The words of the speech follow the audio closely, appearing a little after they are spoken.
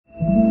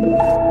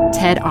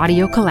TED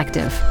Audio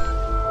Collective.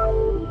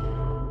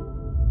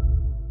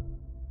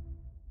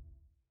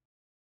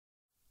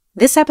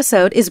 This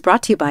episode is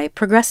brought to you by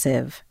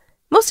Progressive.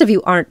 Most of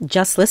you aren't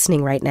just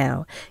listening right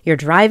now. You're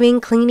driving,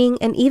 cleaning,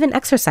 and even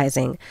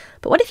exercising.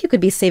 But what if you could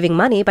be saving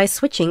money by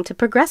switching to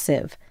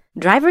Progressive?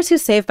 Drivers who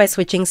save by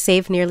switching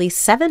save nearly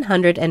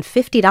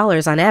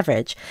 $750 on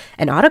average,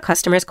 and auto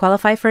customers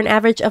qualify for an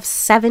average of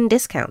 7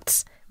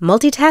 discounts.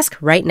 Multitask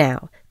right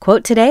now.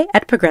 Quote today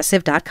at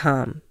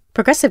Progressive.com.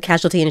 Progressive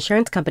Casualty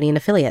Insurance Company and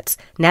Affiliates.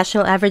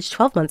 National average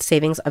 12-month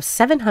savings of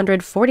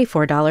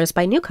 $744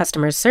 by new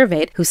customers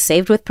surveyed who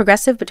saved with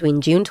Progressive between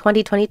June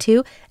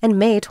 2022 and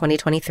May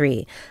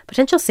 2023.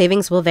 Potential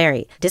savings will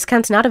vary.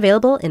 Discounts not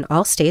available in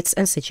all states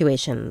and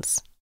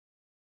situations.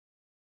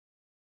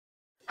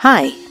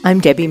 Hi, I'm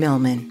Debbie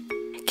Millman.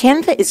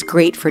 Canva is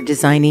great for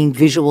designing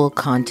visual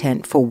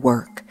content for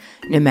work,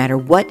 no matter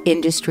what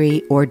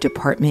industry or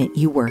department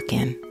you work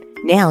in.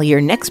 Nail your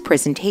next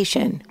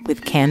presentation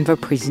with Canva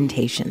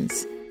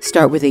Presentations.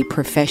 Start with a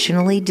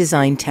professionally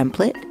designed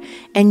template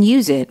and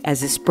use it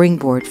as a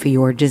springboard for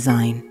your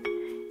design.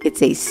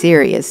 It's a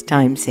serious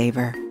time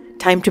saver.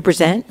 Time to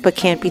present but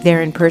can't be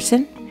there in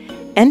person?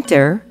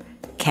 Enter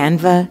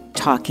Canva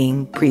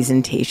Talking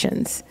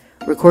Presentations.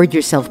 Record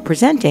yourself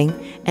presenting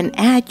and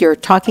add your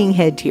talking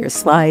head to your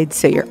slides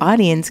so your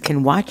audience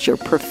can watch your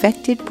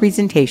perfected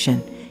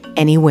presentation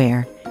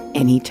anywhere,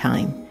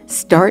 anytime.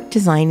 Start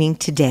designing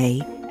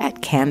today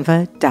at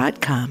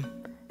canva.com.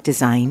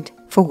 Designed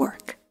for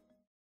work.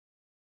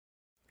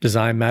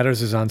 Design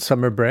Matters is on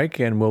summer break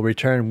and will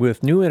return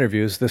with new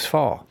interviews this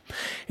fall.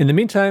 In the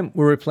meantime,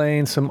 we're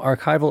replaying some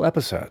archival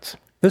episodes.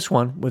 This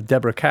one with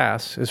Deborah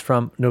Kass is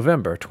from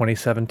November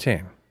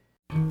 2017.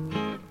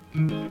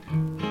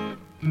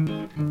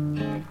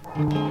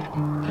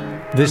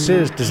 This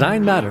is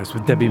Design Matters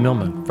with Debbie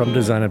Millman from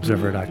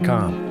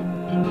DesignObserver.com.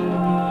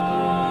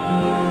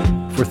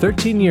 For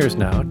 13 years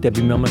now,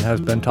 Debbie Millman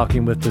has been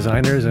talking with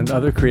designers and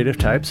other creative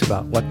types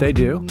about what they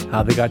do,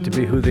 how they got to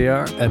be who they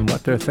are, and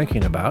what they're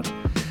thinking about.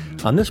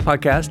 On this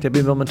podcast,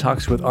 Debbie Millman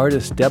talks with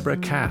artist Deborah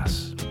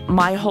Kass.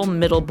 My whole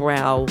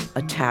middle-brow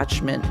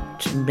attachment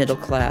to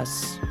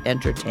middle-class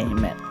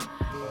entertainment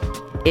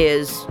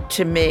is,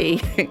 to me,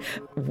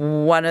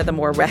 one of the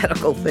more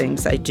radical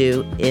things I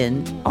do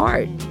in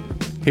art.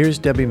 Here's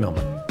Debbie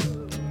Millman.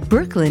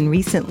 Brooklyn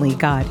recently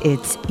got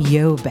its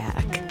yo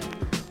back.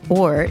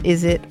 Or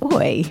is it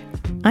oi?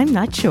 I'm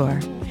not sure.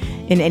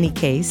 In any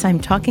case, I'm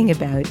talking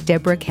about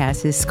Deborah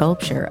Kass's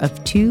sculpture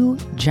of 2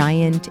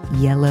 giant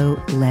yellow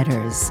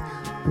letters,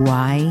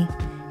 Y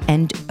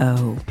and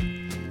O.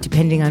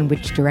 Depending on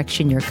which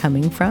direction you're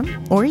coming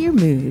from or your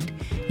mood,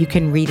 you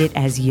can read it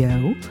as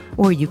yo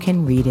or you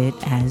can read it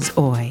as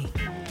oi.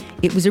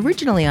 It was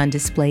originally on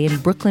display in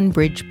Brooklyn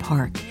Bridge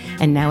Park,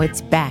 and now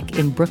it's back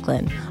in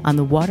Brooklyn on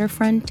the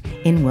waterfront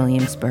in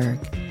Williamsburg.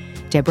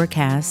 Deborah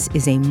Kass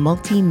is a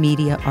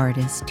multimedia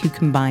artist who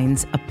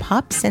combines a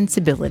pop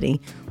sensibility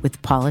with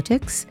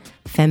politics,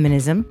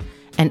 feminism,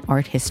 and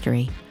art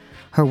history.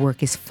 Her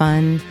work is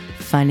fun,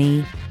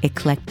 funny,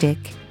 eclectic,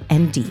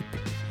 and deep.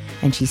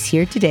 And she's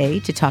here today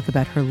to talk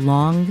about her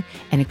long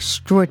and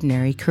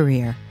extraordinary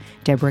career.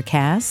 Deborah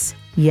Kass,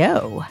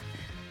 yo,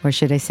 or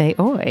should I say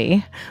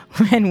oi,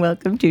 and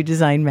welcome to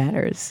Design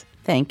Matters.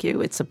 Thank you.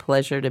 It's a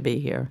pleasure to be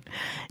here.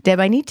 Deb,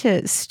 I need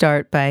to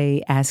start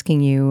by asking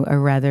you a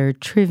rather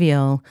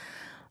trivial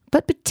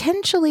but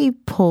potentially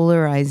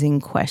polarizing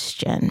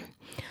question.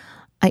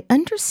 I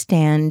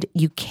understand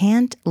you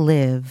can't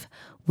live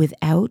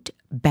without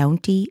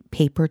Bounty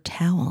paper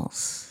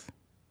towels.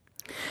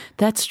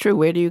 That's true.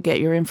 Where do you get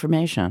your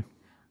information?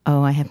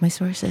 Oh, I have my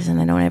sources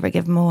and I don't ever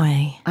give them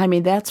away. I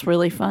mean, that's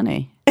really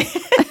funny.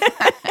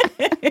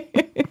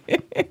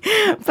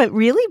 But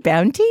really,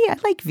 Bounty? I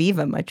like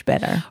Viva much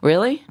better.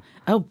 Really?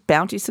 Oh,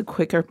 Bounty's a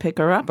quicker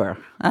picker-upper.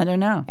 I don't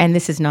know. And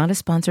this is not a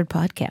sponsored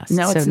podcast.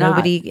 No, it's so not.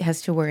 Nobody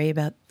has to worry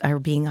about our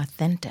being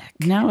authentic.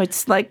 No,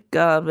 it's like,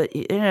 I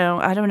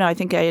don't know. I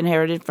think I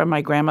inherited from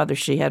my grandmother.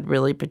 She had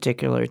really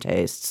particular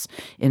tastes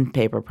in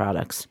paper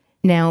products.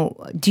 Now,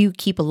 do you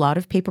keep a lot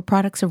of paper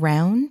products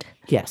around?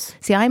 Yes.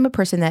 See, I'm a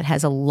person that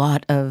has a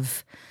lot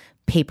of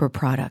paper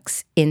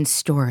products in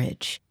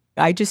storage.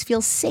 I just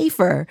feel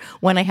safer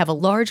when I have a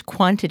large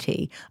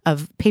quantity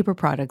of paper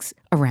products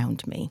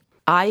around me.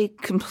 I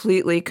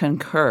completely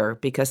concur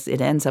because it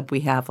ends up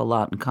we have a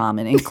lot in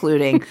common,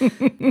 including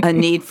a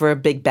need for a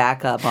big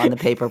backup on the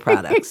paper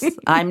products.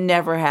 I'm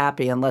never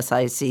happy unless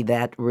I see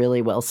that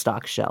really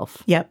well-stocked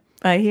shelf. Yep,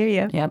 I hear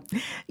you. Yep.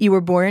 You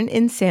were born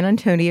in San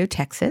Antonio,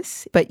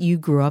 Texas, but you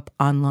grew up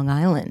on Long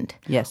Island.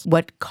 Yes.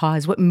 What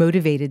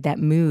motivated that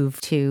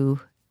move to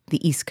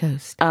the East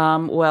Coast?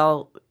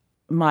 Well,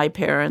 my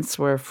parents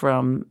were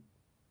from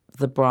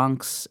the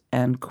Bronx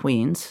and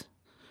Queens.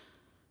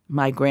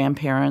 My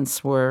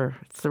grandparents were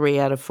 3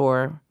 out of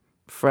 4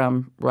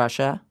 from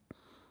Russia,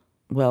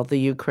 well, the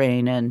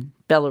Ukraine and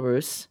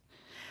Belarus.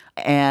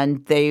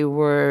 And they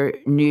were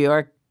New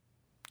York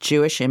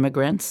Jewish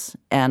immigrants.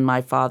 And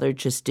my father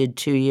just did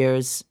 2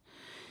 years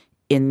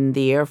in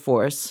the Air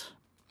Force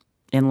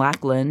in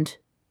Lackland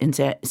in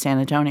San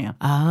Antonio.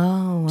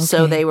 Oh, okay.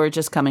 So they were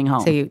just coming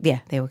home. So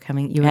they were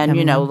coming. You were and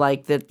coming home.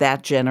 like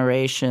that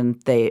generation,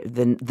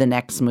 the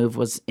next move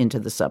was into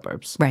the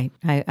suburbs. Right.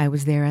 I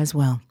was there as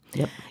well.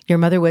 Yep. Your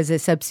mother was a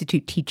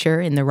substitute teacher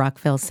in the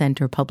Rockville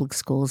Center public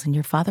schools, and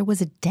your father was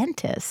a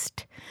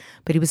dentist.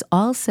 But he was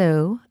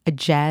also a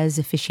jazz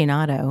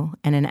aficionado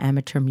and an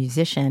amateur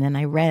musician. And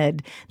I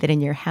read that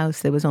in your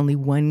house there was only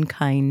one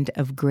kind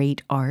of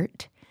great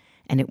art,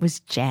 and it was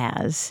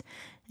jazz.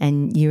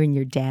 And you and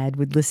your dad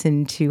would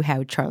listen to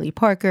how Charlie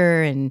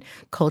Parker and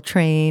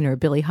Coltrane or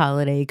Billie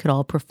Holiday could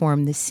all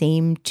perform the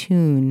same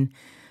tune,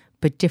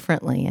 but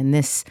differently. And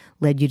this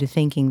led you to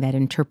thinking that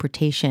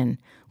interpretation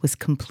was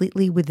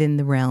completely within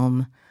the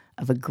realm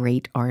of a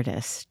great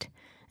artist.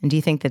 And do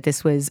you think that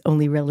this was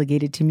only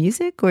relegated to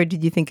music, or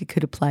did you think it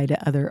could apply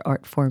to other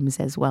art forms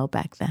as well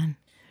back then?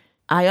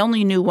 I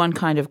only knew one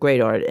kind of great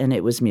art, and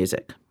it was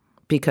music,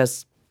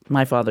 because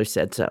my father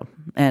said so.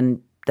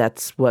 And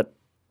that's what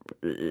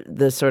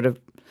the sort of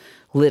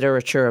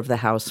literature of the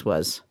house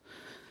was.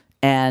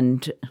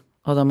 And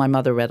although my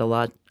mother read a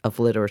lot of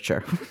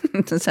literature,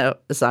 so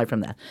aside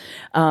from that.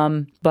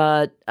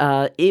 But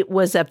it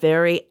was a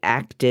very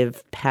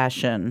active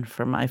passion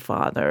for my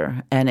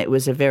father, and it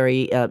was a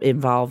very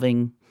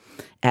involving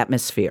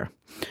atmosphere.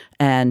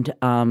 And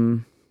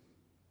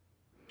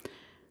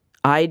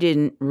I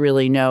didn't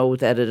really know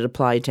that it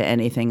applied to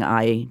anything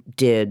I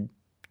did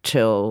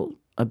till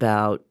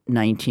about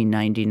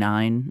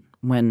 1999,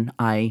 when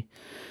I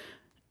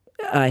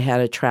had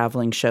a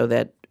traveling show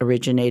that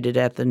originated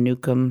at the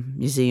Newcomb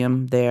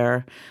Museum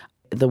there.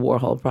 The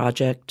Warhol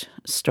Project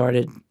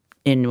started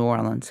in New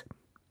Orleans,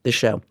 the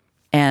show.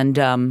 And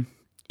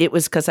it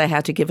was because I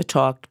had to give a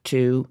talk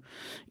to,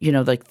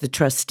 like the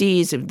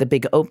trustees of the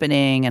big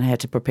opening, and I had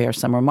to prepare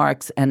some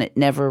remarks. And it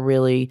never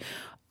really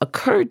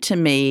occurred to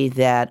me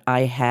that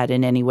I had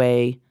in any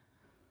way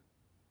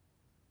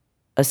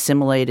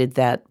assimilated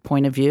that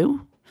point of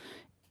view.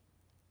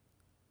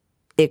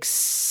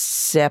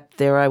 Except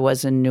there I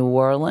was in New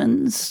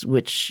Orleans,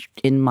 which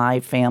in my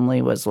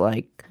family was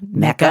like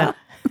Mecca.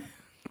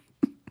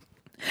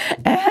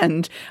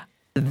 And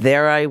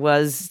there I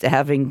was,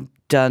 having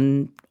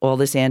done all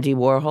this Andy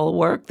Warhol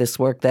work, this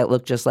work that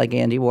looked just like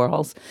Andy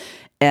Warhol's.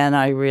 And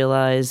I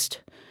realized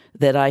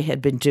that I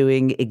had been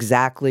doing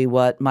exactly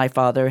what my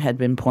father had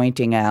been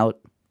pointing out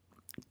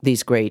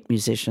these great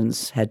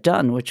musicians had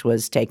done, which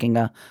was taking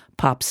a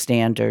pop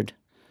standard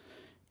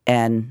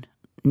and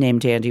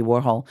named Andy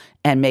Warhol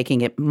and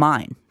making it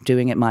mine,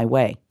 doing it my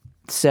way.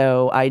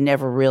 So I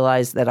never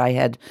realized that I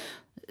had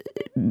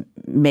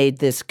made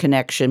this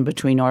connection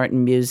between art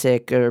and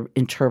music, or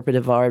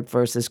interpretive art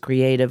versus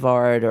creative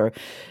art,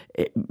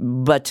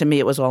 but to me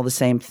it was all the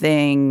same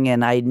thing,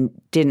 and I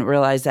didn't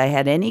realize I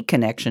had any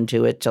connection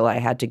to it till I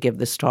had to give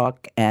this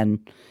talk, and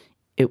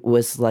it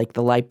was like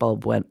the light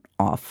bulb went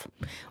off.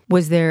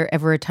 Was there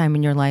ever a time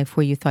in your life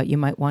where you thought you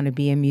might want to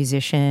be a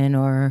musician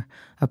or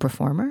a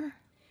performer?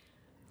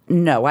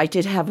 No, I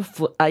did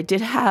have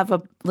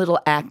a little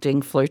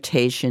acting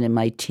flirtation in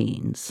my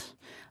teens.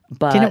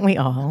 But didn't we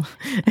all?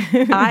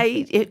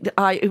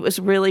 It was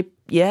really,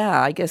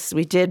 yeah, I guess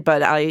we did.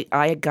 But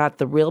I got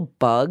the real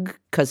bug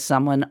because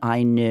someone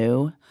I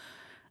knew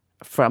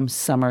from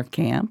summer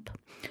camp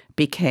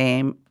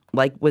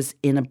was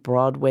in a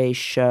Broadway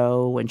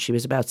show when she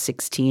was about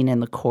 16 in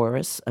the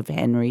chorus of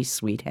Henry,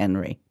 Sweet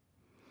Henry.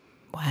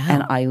 Wow.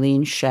 And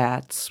Eileen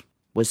Schatz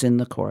was in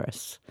the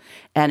chorus.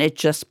 And it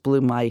just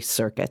blew my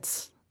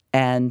circuits.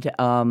 And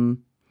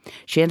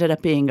she ended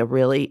up being a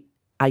really,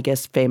 I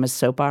guess, famous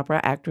soap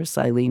opera actress,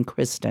 Eileen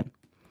Kristen.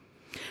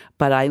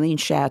 But Eileen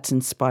Schatz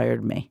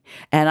inspired me.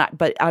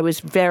 But I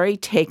was very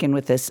taken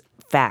with this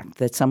fact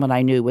that someone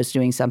I knew was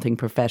doing something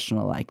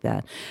professional like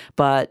that.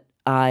 But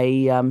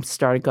I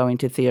started going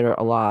to theater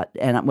a lot.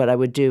 And what I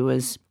would do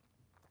is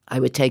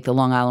I would take the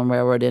Long Island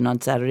Railroad in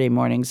on Saturday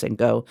mornings and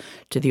go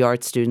to the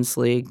Art Students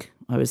League.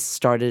 I was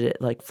started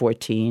at like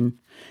 14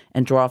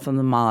 and draw from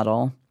the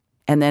model.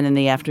 And then in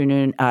the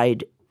afternoon, I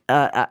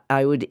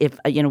would,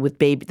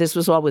 with this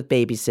was all with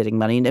babysitting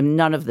money, and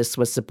none of this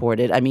was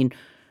supported. I mean,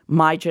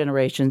 my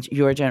generation's,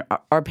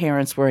 our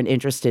parents weren't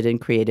interested in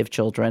creative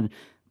children.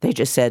 They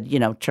just said,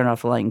 turn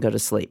off the light and go to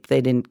sleep.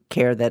 They didn't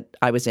care that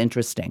I was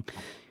interesting,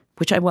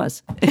 which I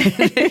was.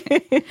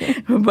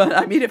 But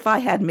I mean, if I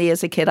had me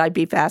as a kid, I'd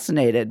be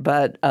fascinated.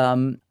 But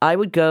I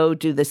would go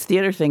do this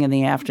theater thing in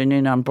the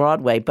afternoon on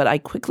Broadway, but I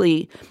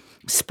quickly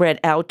spread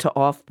out to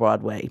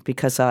off-Broadway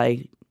because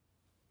I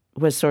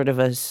was sort of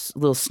a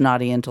little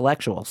snotty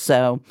intellectual.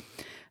 So,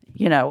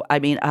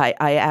 I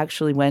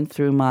actually went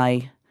through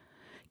my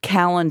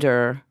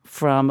calendar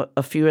from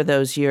a few of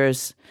those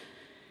years.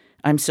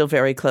 I'm still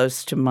very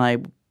close to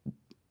my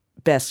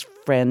best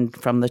friend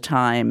from the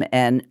time.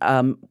 And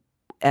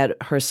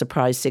at her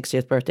surprise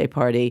 60th birthday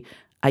party,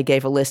 I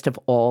gave a list of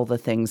all the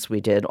things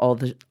we did, all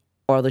the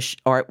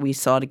art we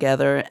saw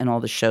together and all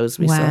the shows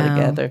we saw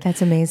together.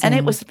 That's amazing. And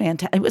it was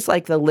fantastic. It was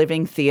like the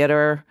living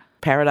theater,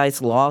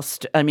 Paradise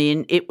Lost. I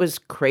mean, it was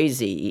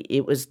crazy.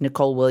 It was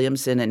Nicole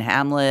Williamson in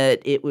Hamlet.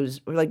 It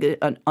was like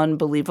an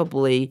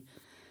unbelievably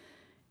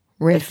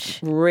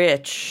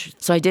Rich.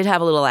 So I did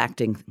have a little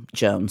acting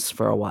Jones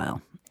for a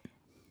while.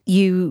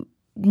 You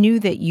knew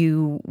that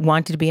you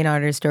wanted to be an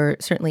artist or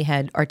certainly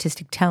had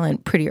artistic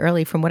talent pretty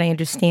early. From what I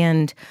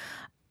understand,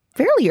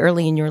 fairly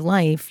early in your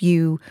life,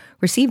 you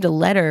received a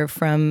letter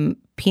from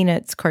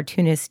Peanuts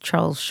cartoonist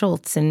Charles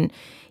Schulz, and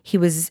he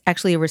was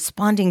actually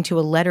responding to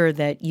a letter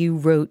that you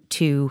wrote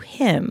to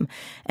him.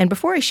 And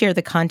before I share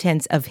the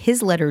contents of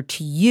his letter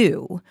to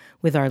you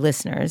with our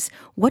listeners,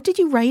 what did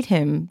you write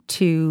him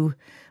to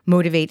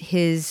motivate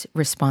his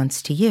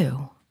response to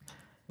you?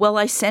 Well,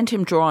 I sent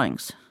him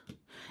drawings.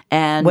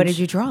 And what did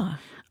you draw?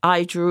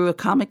 I drew a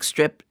comic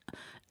strip,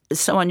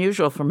 so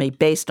unusual for me,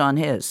 based on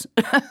his.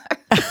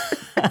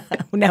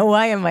 Now,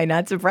 why am I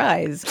not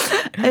surprised?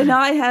 And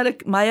I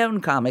had my own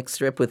comic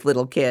strip with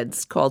little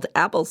kids called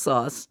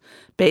Applesauce,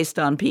 based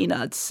on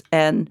Peanuts.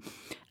 And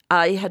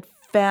I had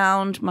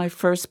found my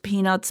first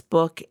Peanuts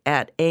book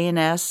at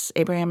A&S,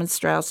 Abraham and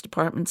Straus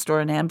department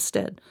store in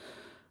Hampstead.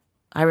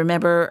 I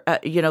remember,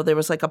 there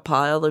was like a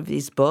pile of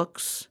these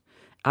books.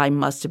 I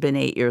must have been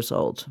 8 years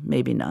old,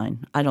 maybe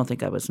 9. I don't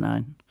think I was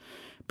 9.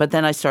 But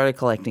then I started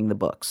collecting the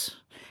books.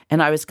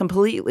 And I was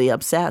completely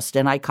obsessed,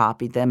 and I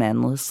copied them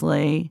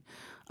endlessly.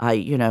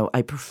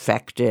 I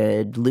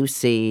perfected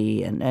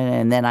Lucy, and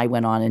then I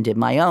went on and did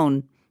my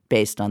own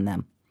based on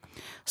them.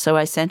 So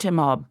I sent him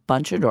a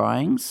bunch of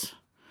drawings,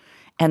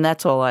 and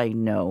that's all I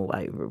know.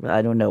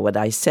 I don't know what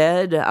I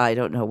said. I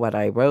don't know what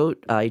I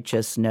wrote. I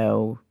just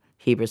know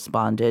he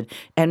responded.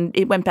 And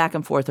it went back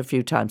and forth a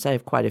few times. I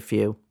have quite a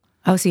few.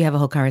 Oh, so you have a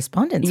whole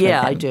correspondence with him.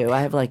 Yeah, I do.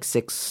 I have like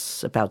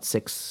about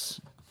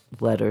six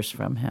letters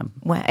from him.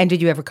 Wow. And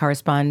did you ever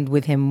correspond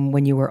with him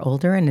when you were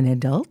older and an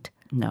adult?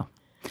 No.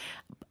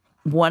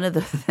 One of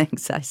the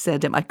things I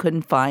said to him, I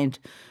couldn't find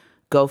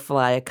Go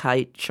Fly a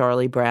Kite,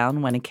 Charlie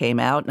Brown when it came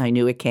out, and I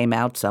knew it came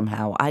out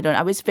somehow.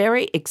 I was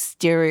very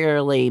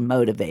exteriorly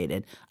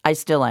motivated. I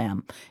still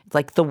am. It's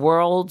like the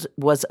world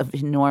was of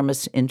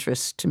enormous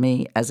interest to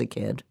me as a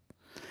kid.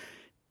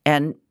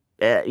 And,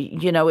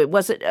 it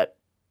wasn't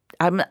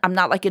I'm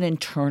not like an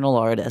internal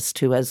artist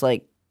who has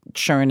like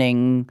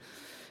churning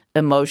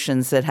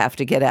emotions that have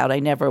to get out. I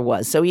never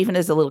was. So even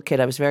as a little kid,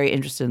 I was very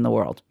interested in the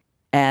world.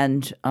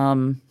 And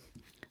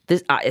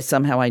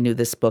somehow I knew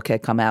this book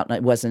had come out, and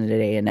it wasn't at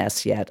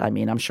A&S yet. I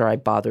mean, I'm sure I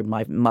bothered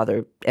my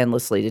mother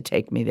endlessly to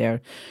take me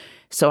there.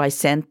 So I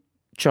sent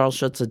Charles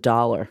Schulz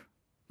 $1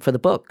 for the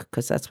book,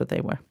 because that's what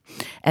they were.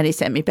 And he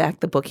sent me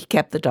back the book. He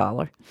kept the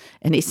 $1.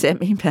 And he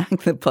sent me back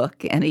the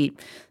book, and he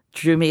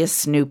drew me a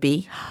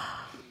Snoopy.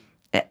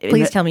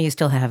 Please tell me you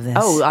still have this.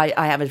 Oh,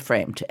 I have it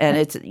framed. And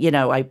it's,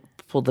 I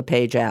pulled the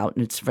page out,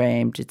 and it's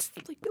framed. It's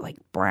like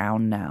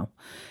brown now.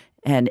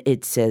 And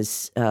it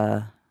says,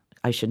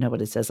 I should know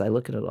what it says. I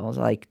look at it all. It's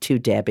like, to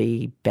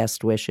Debbie,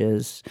 best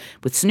wishes,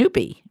 with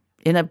Snoopy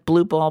in a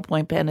blue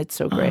ballpoint pen. It's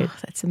so great. Oh,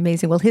 that's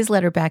amazing. Well, his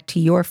letter back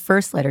to your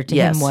first letter to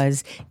him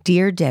was,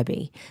 Dear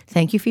Debbie,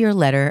 thank you for your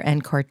letter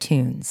and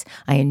cartoons.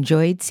 I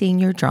enjoyed seeing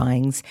your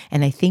drawings,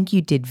 and I think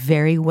you did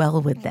very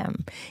well with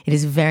them. It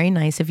is very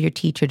nice of your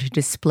teacher to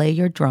display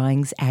your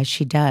drawings as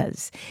she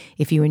does.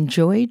 If you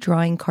enjoy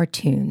drawing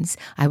cartoons,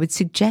 I would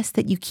suggest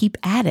that you keep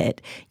at it.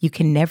 You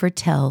can never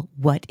tell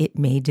what it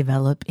may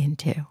develop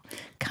into.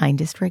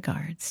 Kindest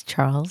regards,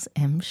 Charles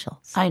M.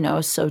 Schulz. I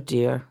know, so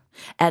dear.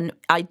 And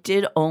I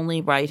did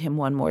only write him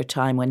one more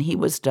time when he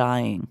was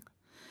dying.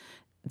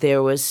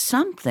 There was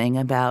something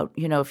about,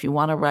 if you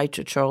want to write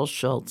to Charles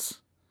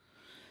Schulz,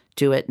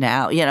 do it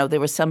now. There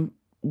was some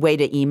way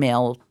to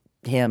email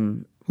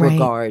him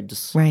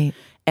regards. Right.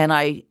 And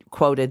I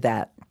quoted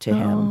that to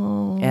him.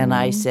 Oh. And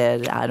I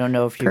said, I don't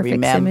know if you Perfect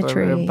remember,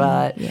 symmetry.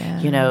 but,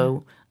 Yeah.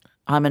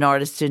 I'm an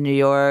artist in New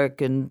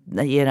York, and,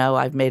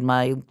 I've made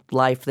my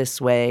life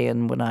this way.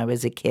 And when I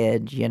was a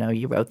kid,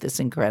 you wrote this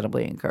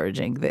incredibly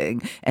encouraging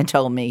thing and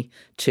told me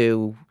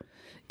to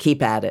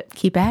keep at it.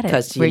 Keep at it.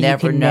 Because you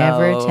never can know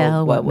never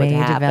tell what would may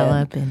happen.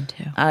 develop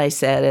into. I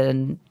said it,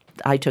 and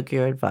I took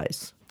your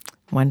advice.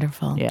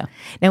 Wonderful. Yeah.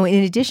 Now,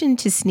 in addition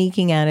to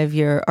sneaking out of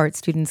your Art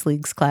Students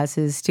League's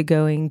classes to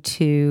going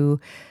to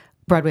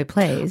Broadway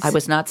plays. I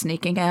was not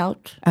sneaking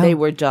out. Oh. They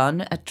were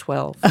done at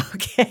 12.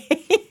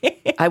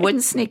 Okay. I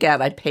wouldn't sneak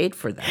out. I paid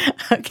for them.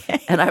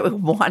 Okay. And I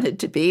wanted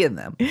to be in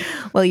them.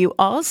 Well, you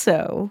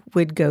also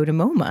would go to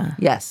MoMA.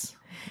 Yes.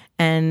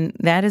 And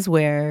that is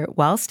where,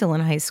 while still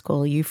in high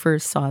school, you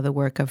first saw the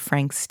work of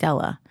Frank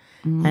Stella.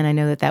 Mm. And I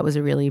know that was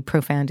a really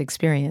profound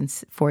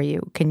experience for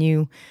you. Can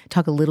you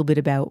talk a little bit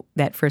about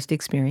that first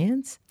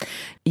experience?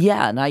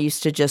 Yeah, and I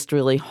used to just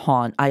really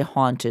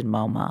haunted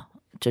MoMA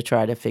to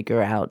try to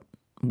figure out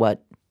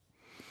what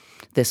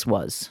this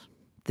was,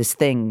 this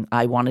thing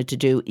I wanted to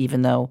do,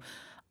 even though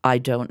I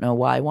don't know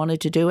why I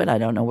wanted to do it. I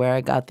don't know where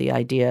I got the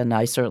idea, and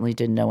I certainly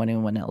didn't know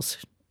anyone else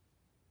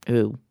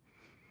who.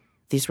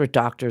 These were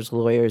doctors,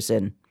 lawyers,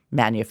 and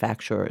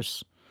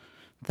manufacturers.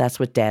 That's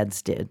what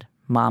dads did.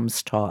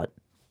 Moms taught.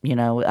 I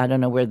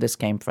don't know where this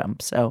came from.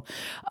 So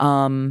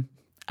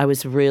I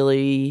was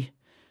really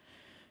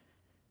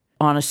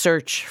on a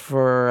search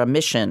for a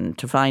mission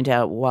to find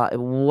out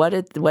what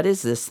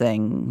is this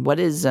thing? What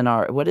is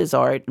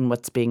art, and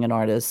what's being an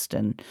artist?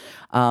 And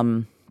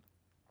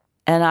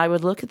I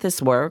would look at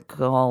this work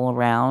all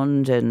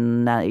around,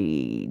 and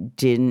I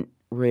didn't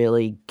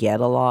really get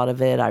a lot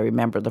of it. I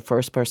remember the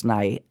first person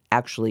I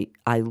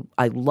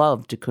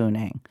loved de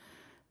Kooning.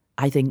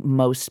 I think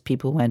most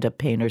people who end up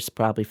painters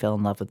probably fell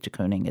in love with de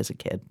Kooning as a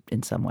kid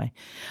in some way.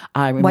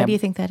 Why do you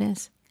think that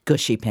is?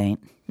 Gushy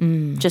paint.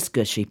 Just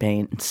gushy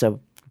paint.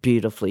 So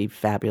beautifully,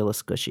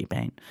 fabulous gushy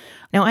paint.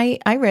 Now,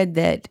 I read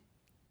that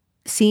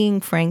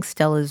seeing Frank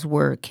Stella's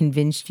work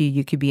convinced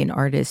you could be an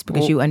artist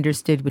because you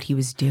understood what he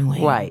was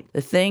doing. Right.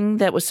 The thing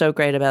that was so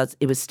great about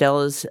it was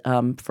Stella's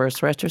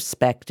first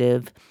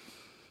retrospective.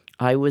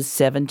 I was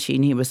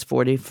 17. He was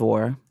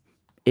 44.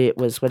 It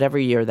was whatever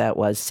year that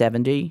was,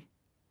 70,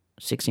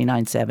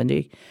 69,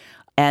 70.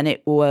 And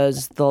it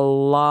was the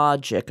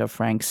logic of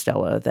Frank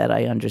Stella that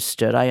I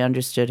understood. I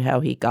understood how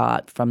he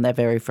got from that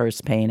very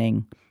first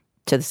painting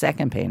to the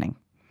second painting,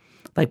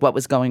 like what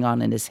was going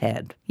on in his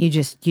head. You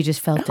just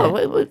felt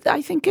it.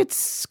 I think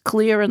it's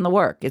clear in the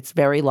work. It's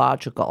very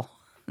logical.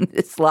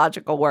 It's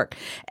logical work.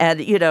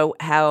 And,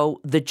 how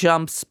the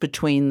jumps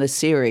between the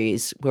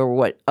series were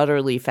what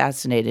utterly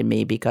fascinated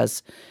me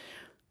because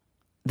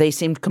they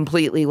seemed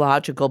completely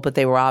logical, but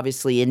they were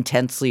obviously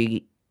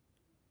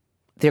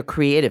they're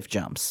creative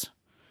jumps.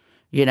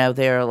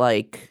 They're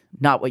like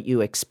not what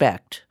you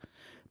expect,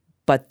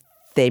 but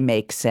they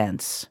make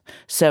sense.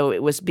 So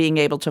it was being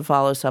able to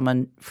follow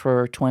someone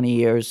for 20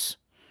 years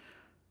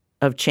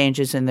of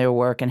changes in their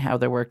work and how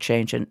their work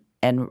changed.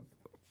 And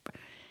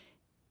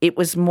it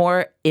was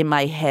more in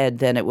my head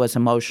than it was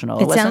emotional.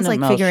 It sounds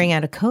like figuring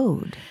out a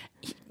code.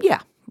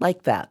 Yeah,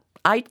 like that.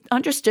 I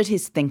understood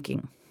his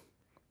thinking.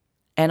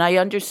 And I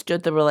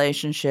understood the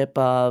relationship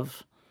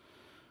of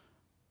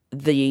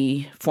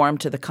the form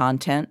to the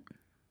content,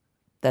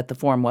 that the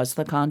form was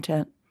the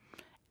content.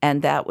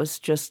 And that was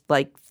just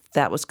like,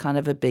 that was kind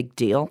of a big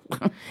deal.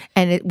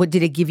 And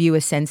did it give you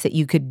a sense that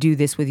you could do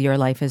this with your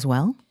life as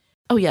well?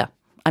 Oh, yeah.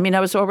 I mean, I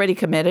was already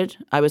committed.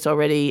 I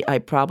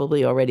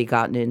probably already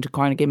gotten into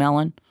Carnegie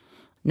Mellon.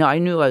 No, I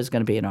knew I was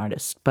going to be an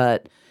artist,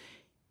 but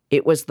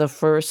it was the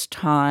first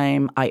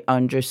time I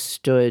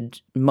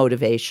understood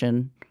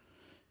motivation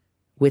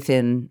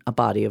within a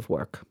body of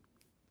work.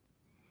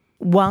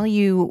 While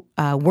you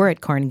were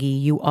at Carnegie,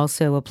 you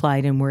also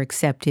applied and were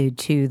accepted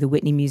to the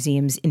Whitney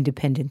Museum's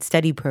Independent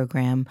Study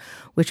Program,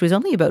 which was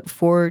only about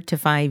 4 to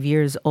 5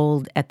 years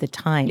old at the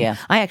time. Yeah.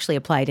 I actually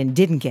applied and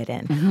didn't get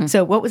in. Mm-hmm.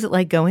 So what was it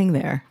like going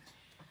there?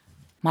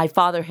 My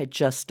father had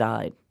just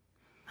died.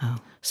 Oh.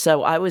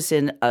 So I was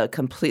in a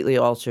completely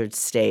altered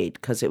state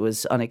because it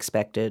was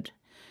unexpected.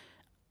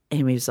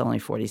 And he was only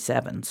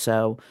 47.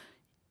 So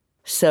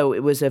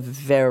it was a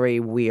very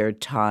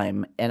weird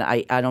time. And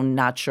I'm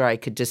not sure I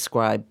could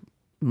describe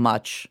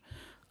much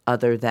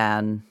other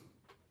than,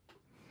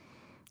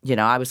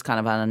 I was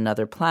kind of on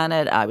another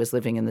planet. I was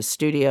living in the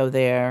studio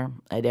there.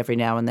 I'd every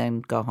now and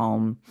then go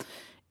home.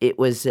 It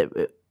was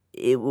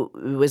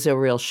a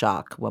real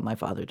shock when my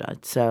father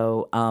died.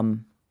 So,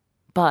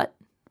 but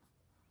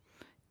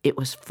it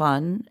was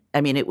fun.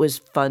 I mean, it was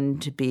fun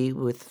to be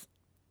with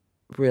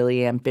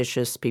really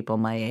ambitious people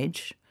my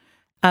age.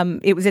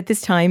 It was at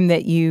this time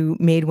that you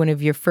made one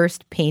of your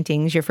first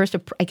paintings. Your first,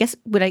 I guess,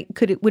 would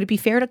it be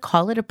fair to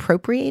call it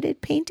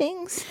appropriated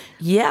paintings?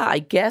 Yeah, I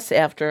guess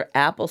after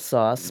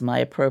Applesauce, my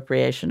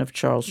appropriation of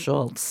Charles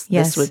Schulz.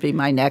 Yes. This would be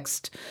my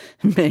next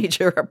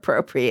major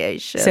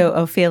appropriation. So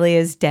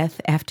Ophelia's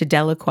Death After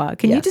Delacroix.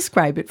 Can you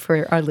describe it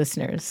for our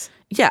listeners?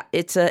 Yeah,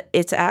 it's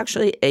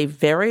actually a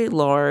very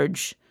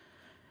large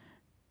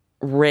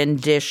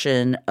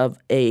rendition of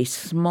a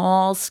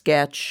small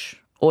sketch,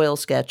 oil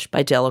sketch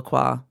by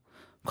Delacroix,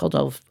 called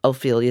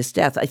Ophelia's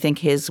Death. I think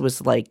his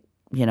was like,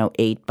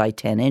 8 by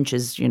 10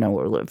 inches,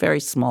 or a very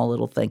small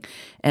little thing.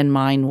 And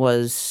mine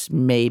was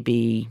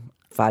maybe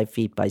 5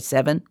 feet by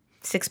 7.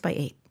 6 by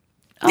 8.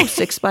 Oh,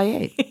 6 by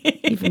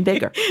 8. Even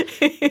bigger.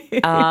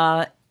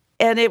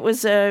 And it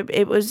was a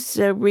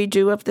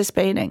redo of this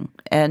painting.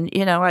 And,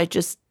 I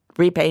just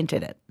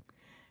repainted it.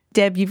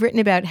 Deb, you've written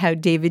about how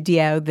David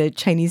Diao, the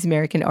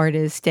Chinese-American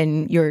artist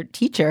and your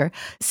teacher,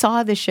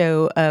 saw the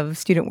show of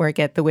student work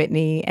at the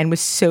Whitney and was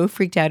so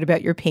freaked out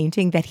about your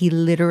painting that he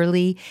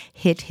literally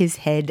hit his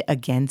head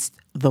against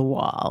the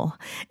wall.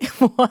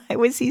 Why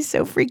was he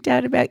so freaked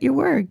out about your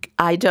work?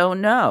 I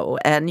don't know.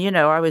 And,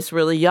 I was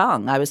really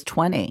young. I was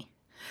 20.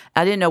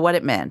 I didn't know what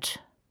it meant.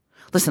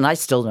 Listen, I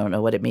still don't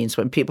know what it means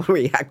when people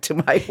react to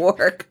my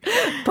work,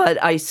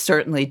 but I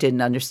certainly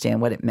didn't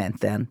understand what it meant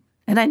then.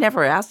 And I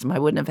never asked him. I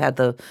wouldn't have had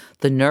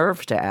the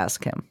nerve to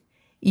ask him.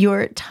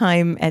 Your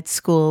time at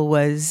school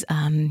was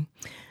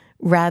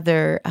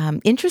rather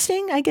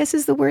interesting, I guess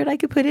is the word I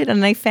could put it.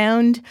 And I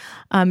found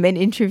an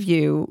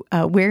interview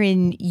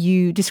wherein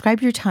you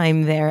described your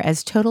time there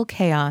as total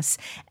chaos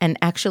and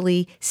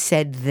actually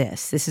said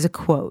this. This is a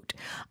quote.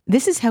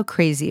 "This is how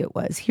crazy it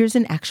was. Here's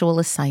an actual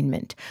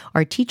assignment.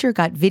 Our teacher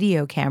got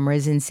video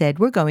cameras and said,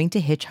 we're going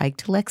to hitchhike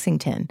to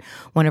Lexington.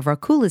 One of our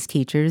coolest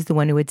teachers, the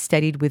one who had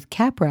studied with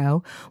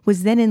Capro,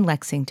 was then in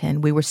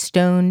Lexington. We were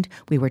stoned.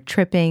 We were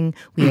tripping.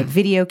 We had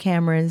video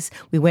cameras.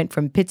 We went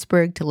from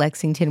Pittsburgh to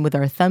Lexington with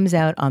our thumbs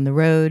out on the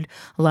road.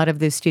 A lot of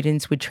those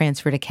students would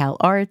transfer to Cal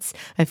Arts.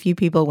 A few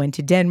people went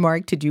to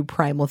Denmark to do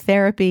primal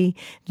therapy.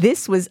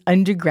 This was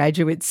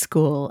undergraduate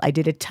school. I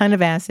did a ton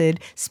of acid,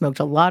 smoked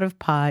a lot of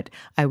pot.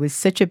 I was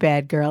such a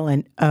bad girl,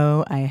 and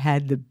oh, I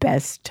had the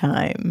best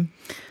time."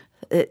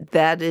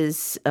 That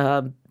is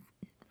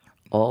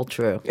all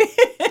true.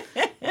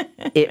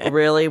 It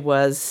really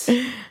was.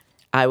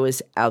 I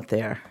was out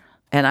there,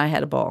 and I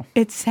had a ball.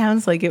 It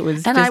sounds like it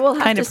was and just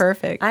kind of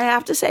perfect. I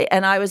have to say,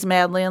 and I was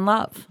madly in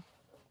love.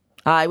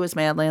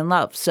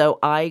 So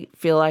I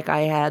feel like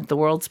I had the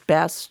world's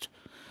best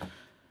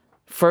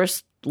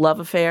first love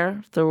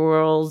affair, the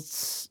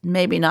world's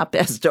maybe not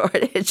best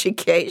art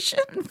education,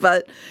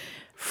 but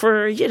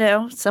for,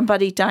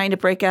 somebody dying to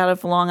break out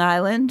of Long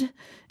Island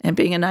and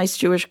being a nice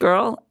Jewish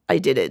girl, I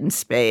did it in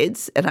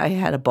spades, and I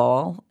had a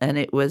ball, and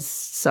it was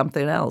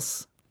something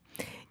else.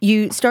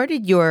 You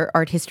started your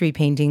art history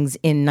paintings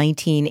in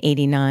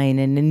 1989,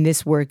 and in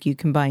this work you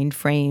combined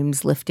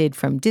frames lifted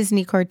from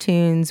Disney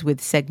cartoons with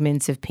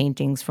segments of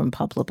paintings from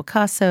Pablo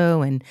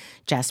Picasso and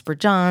Jasper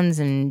Johns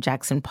and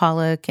Jackson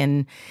Pollock.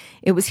 And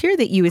it was here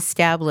that you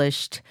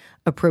established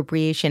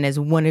appropriation as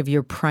one of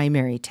your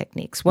primary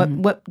techniques.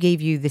 What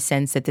gave you the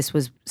sense that this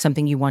was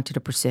something you wanted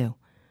to pursue?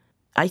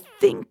 I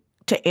think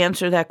to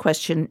answer that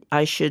question,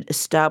 I should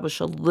establish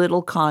a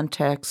little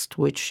context,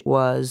 which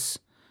was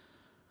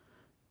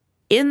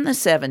in the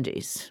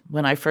 70s,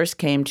 when I first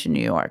came to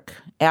New York,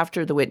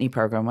 after the Whitney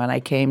program, when I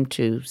came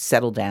to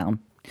settle down,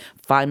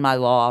 find my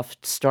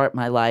loft, start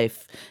my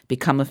life,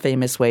 become a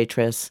famous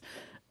waitress,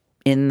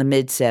 in the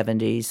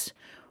mid-70s,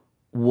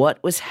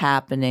 what was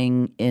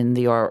happening in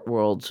the art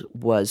world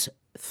was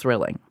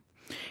thrilling.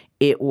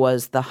 It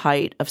was the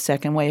height of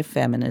second wave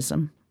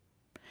feminism.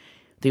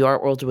 The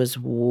art world was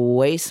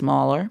way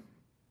smaller.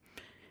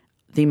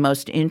 The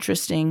most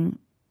interesting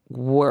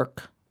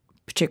work,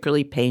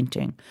 particularly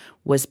painting,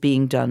 was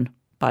being done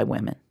by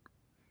women.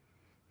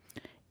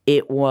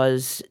 It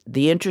was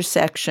the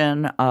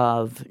intersection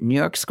of New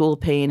York school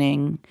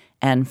painting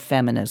and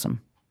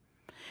feminism.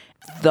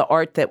 The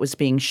art that was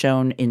being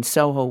shown in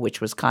Soho, which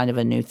was kind of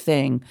a new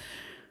thing,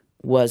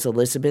 was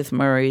Elizabeth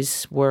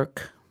Murray's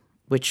work,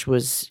 which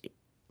was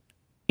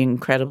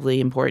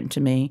incredibly important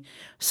to me.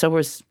 So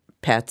was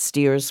Pat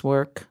Steer's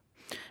work,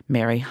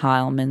 Mary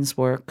Heilman's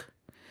work,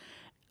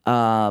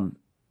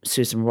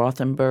 Susan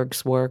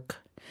Rothenberg's work.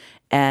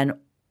 And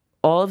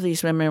all of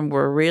these women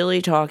were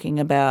really talking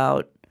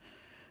about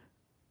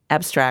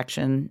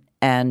abstraction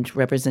and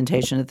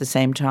representation at the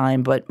same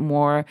time, but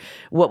more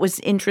what was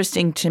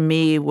interesting to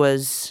me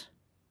was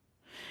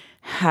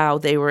how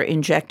they were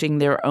injecting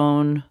their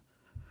own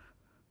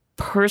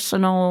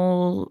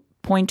personal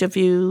point of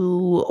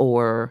view,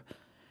 or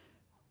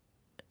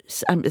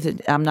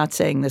I'm not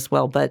saying this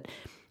well, but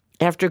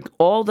after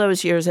all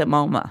those years at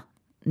MoMA,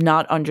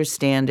 not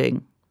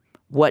understanding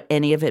what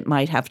any of it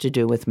might have to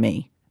do with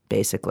me,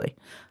 basically.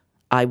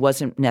 I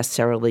wasn't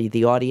necessarily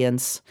the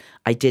audience.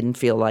 I didn't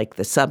feel like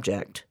the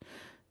subject.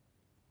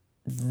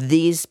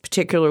 These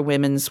particular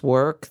women's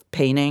work,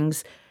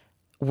 paintings,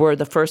 were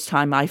the first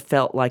time I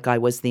felt like I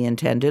was the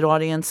intended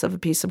audience of a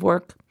piece of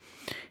work.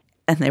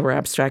 And they were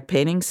abstract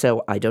paintings,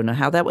 so I don't know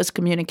how that was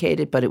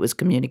communicated, but it was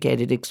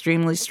communicated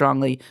extremely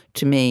strongly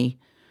to me,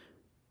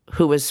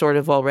 who was sort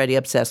of already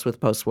obsessed with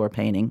post-war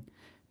painting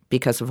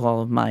because of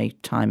all of my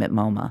time at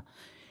MoMA.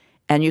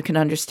 And you can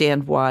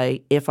understand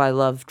why, if I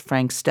loved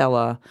Frank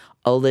Stella,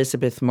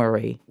 Elizabeth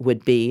Murray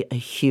would be a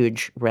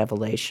huge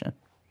revelation.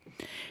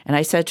 And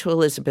I said to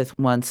Elizabeth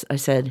once, I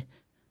said,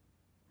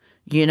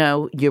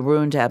 you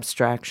ruined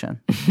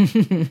abstraction.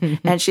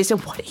 And she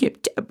said,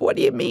 what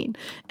do you mean?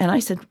 And I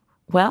said,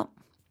 well,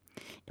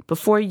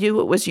 before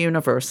you, it was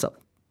universal.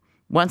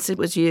 Once it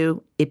was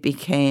you, it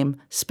became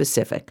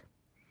specific.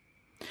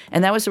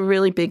 And that was a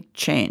really big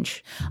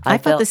change. I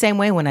felt the same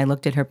way when I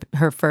looked at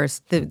her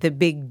first, the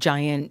big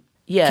giant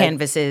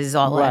canvases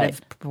all out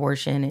of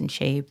proportion and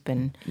shape.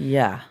 And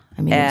I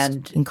mean,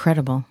 it was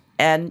incredible.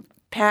 And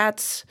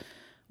Pat's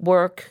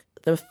work,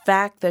 the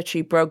fact that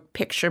she broke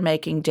picture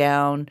making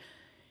down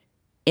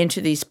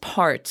into these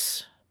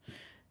parts.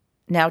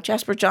 Now,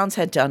 Jasper Johns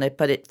had done it,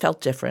 but it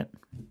felt different.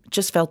 It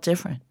just felt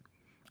different.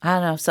 I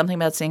don't know, something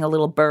about seeing a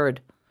little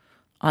bird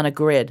on a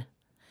grid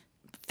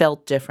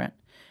felt different.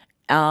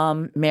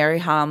 Mary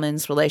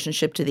Heilman's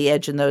relationship to the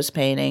edge in those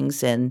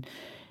paintings and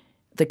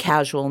the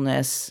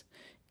casualness,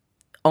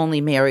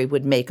 only Mary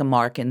would make a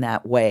mark in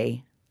that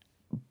way,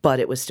 but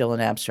it was still an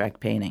abstract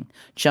painting.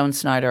 Joan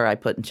Snyder I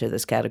put into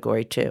this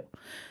category too,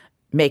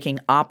 making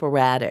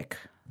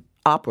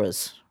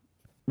operas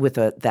with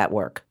that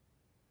work.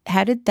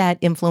 how did that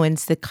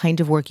influence the kind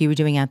of work you were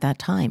doing at that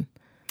time?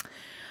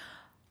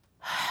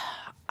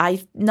 I'm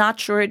not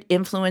sure it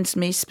influenced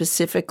me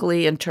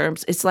specifically in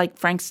terms. It's like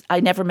I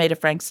never made a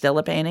Frank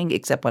Stella painting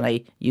except when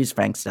I used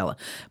Frank Stella,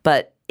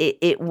 but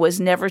it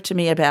was never to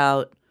me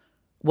about,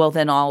 well,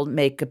 then I'll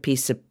make a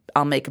piece of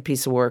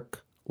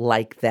work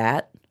like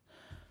that.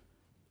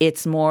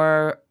 It's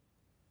more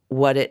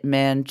what it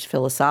meant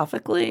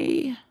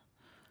philosophically,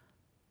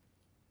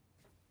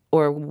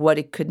 or what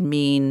it could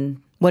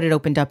mean. What it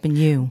opened up in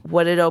you.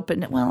 What it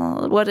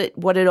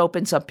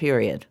opens up,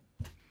 period.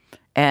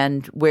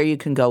 And where you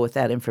can go with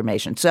that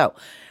information. So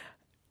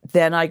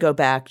then I go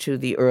back to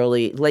the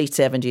late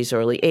 70s,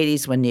 early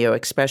 80s when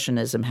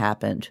Neo-Expressionism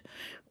happened,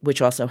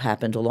 which also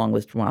happened along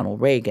with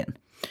Ronald Reagan.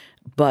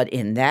 But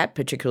in that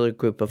particular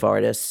group of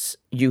artists,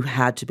 you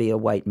had to be a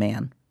white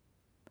man.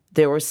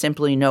 There were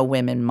simply no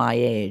women my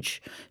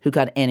age who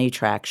got any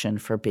traction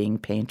for being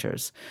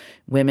painters.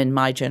 Women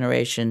my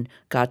generation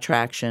got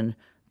traction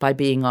by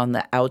being on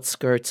the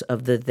outskirts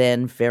of the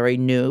then very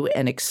new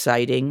and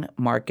exciting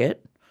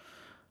market,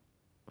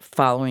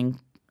 following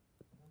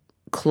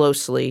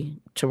closely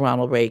to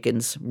Ronald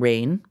Reagan's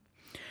reign,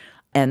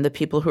 and the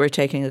people who are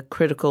taking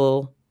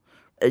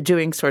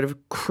doing sort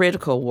of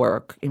critical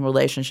work in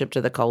relationship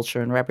to the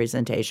culture and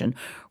representation.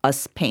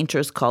 Us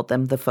painters called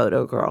them the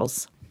photo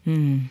girls.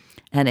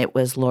 And it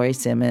was Laurie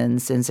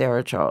Simmons and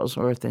Sarah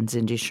Charlesworth and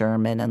Cindy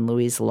Sherman and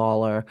Louise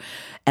Lawler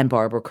and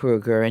Barbara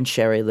Kruger and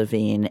Sherry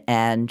Levine.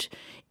 And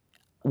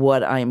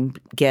what I'm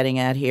getting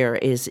at here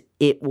is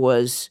it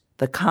was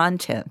the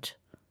content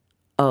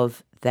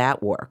of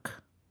that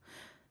work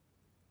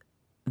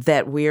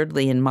that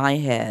weirdly in my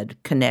head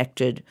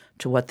connected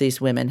to what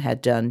these women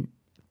had done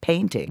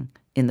painting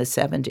in the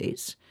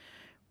 70s,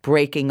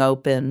 breaking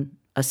open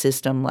a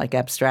system like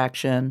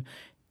abstraction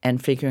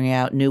and figuring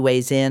out new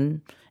ways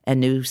in and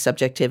new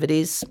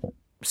subjectivities,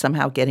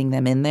 somehow getting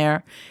them in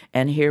there.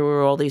 And here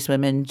were all these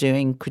women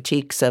doing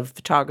critiques of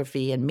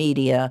photography and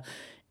media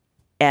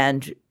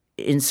and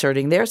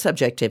inserting their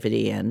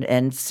subjectivity in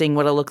and seeing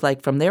what it looked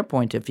like from their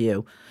point of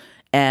view.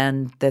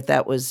 And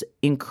that was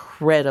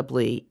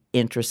incredibly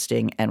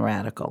interesting and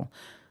radical.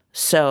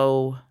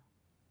 So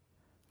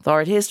the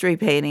art history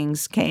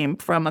paintings came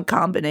from a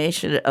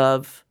combination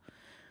of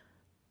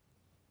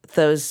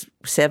those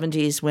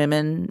 70s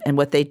women and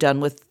what they'd done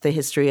with the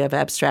history of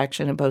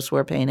abstraction and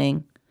post-war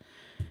painting,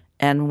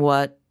 and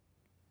what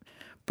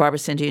Barbara,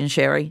 Cindy, and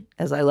Sherry,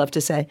 as I love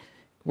to say,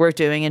 were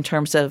doing in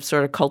terms of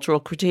sort of cultural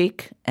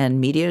critique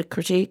and media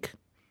critique,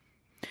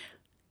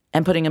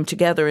 and putting them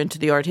together into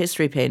the art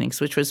history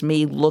paintings, which was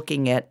me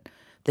looking at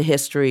the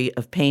history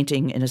of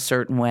painting in a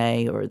certain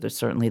way, or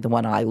certainly the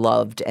one I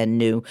loved and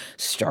knew,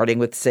 starting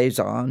with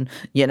Cezanne,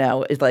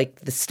 it's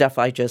like the stuff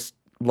I just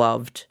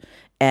loved,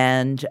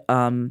 and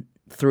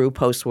through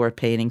post-war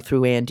painting,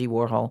 through Andy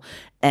Warhol,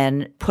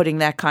 and putting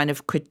that kind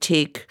of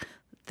critique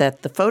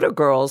that the photo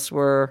girls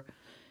were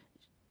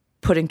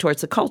putting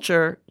towards the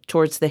culture,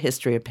 towards the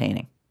history of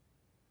painting.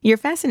 Your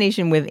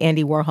fascination with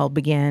Andy Warhol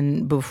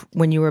began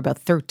when you were about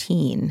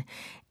 13,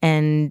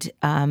 and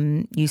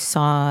you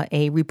saw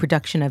a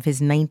reproduction of his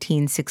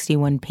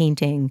 1961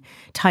 painting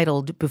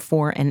titled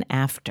Before and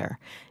After.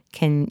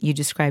 Can you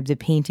describe the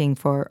painting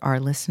for our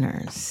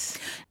listeners?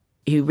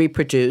 He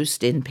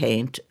reproduced in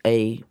paint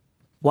a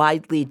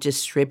widely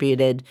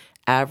distributed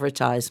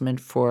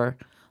advertisement for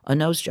a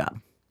nose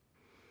job.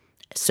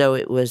 So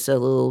it was a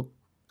little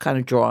kind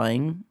of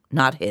drawing,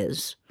 not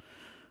his,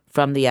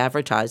 from the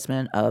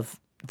advertisement of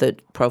the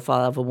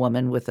profile of a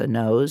woman with a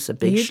nose, a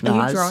big schnoz.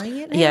 Are you drawing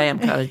it now? Yeah, I'm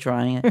kind of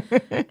drawing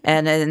it.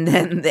 and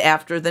then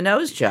after the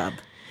nose job.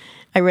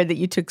 I read that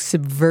you took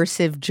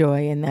subversive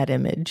joy in that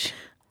image.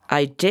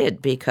 I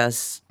did,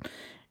 because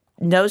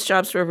nose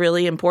jobs were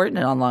really important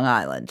on Long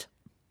Island.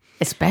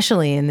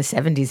 Especially in the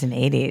 70s and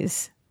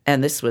 80s.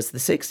 And this was the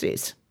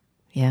 60s.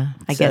 Yeah,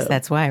 I guess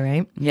that's why,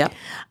 right? Yeah.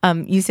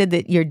 You said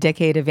that your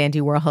decade of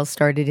Andy Warhol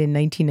started in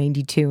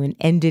 1992 and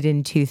ended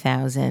in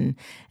 2000,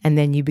 and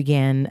then you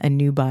began a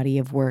new body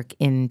of work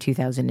in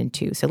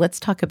 2002. So let's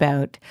talk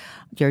about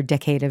your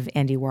decade of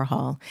Andy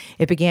Warhol.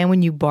 It began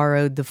when you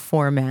borrowed the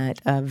format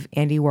of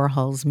Andy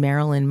Warhol's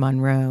Marilyn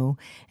Monroe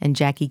and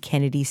Jackie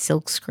Kennedy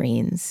silk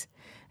screens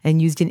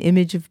and used an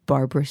image of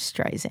Barbra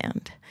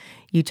Streisand.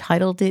 You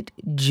titled it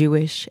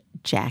Jewish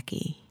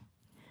Jackie.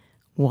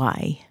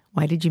 Why?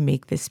 Why did you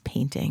make this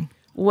painting?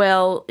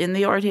 Well, in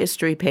the art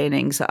history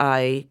paintings,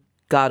 I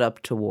got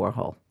up to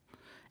Warhol.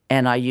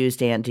 And I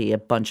used Andy a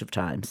bunch of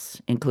times,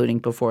 including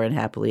Before and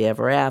Happily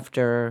Ever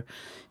After,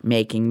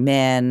 Making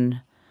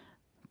Men,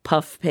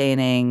 Puff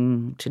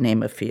Painting, to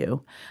name a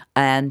few.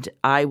 And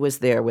I was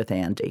there with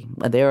Andy.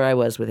 There I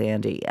was with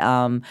Andy.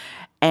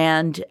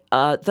 And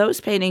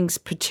those paintings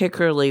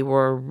particularly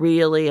were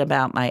really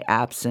about my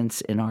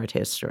absence in art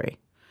history.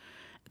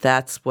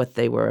 That's what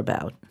they were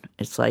about.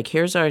 It's like,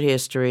 here's art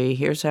history,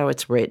 here's how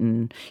it's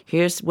written,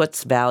 here's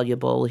what's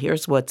valuable,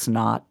 here's what's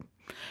not.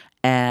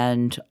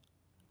 And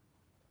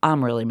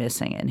I'm really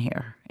missing in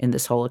here, in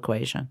this whole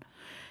equation.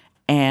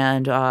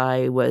 And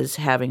I was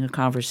having a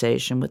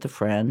conversation with a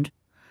friend,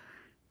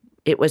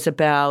 it was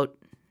about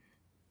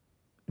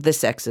the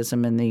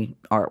sexism in the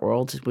art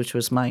world, which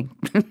was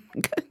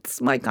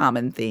it's my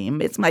common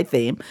theme. It's my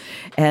theme.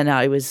 And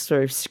I was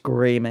sort of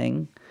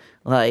screaming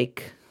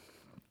like,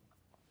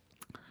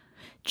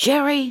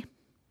 Jerry,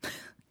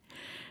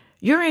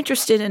 you're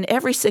interested in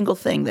every single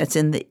thing that's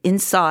in the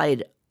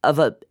inside of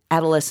an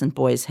adolescent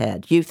boy's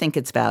head. You think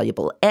it's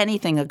valuable.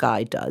 Anything a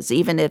guy does,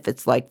 even if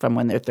it's like from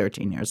when they're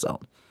 13 years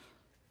old.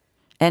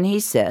 And he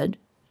said,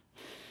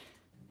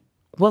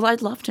 well,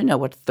 I'd love to know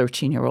what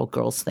 13-year-old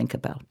girls think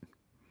about.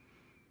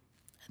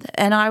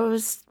 And I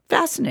was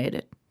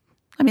fascinated.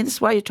 I mean, this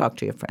is why you talk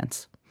to your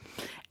friends.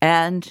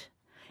 And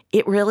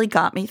it really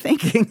got me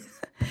thinking.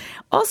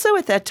 Also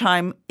at that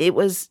time, it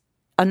was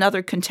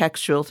another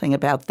contextual thing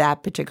about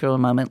that particular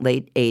moment,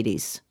 late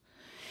 80s.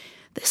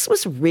 This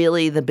was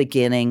really the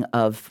beginning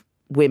of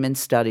women's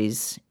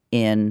studies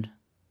in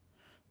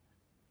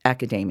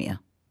academia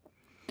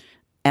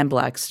and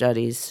Black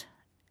studies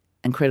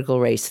and critical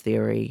race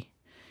theory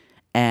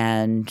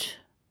and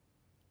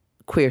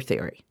queer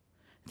theory.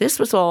 This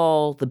was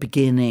all the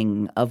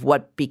beginning of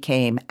what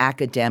became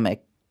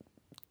academic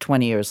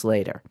 20 years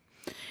later.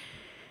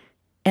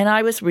 And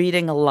I was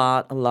reading a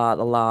lot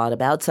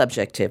about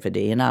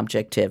subjectivity and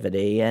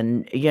objectivity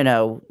and,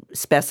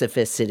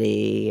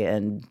 specificity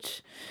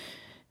and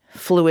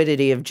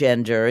fluidity of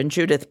gender and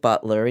Judith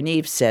Butler and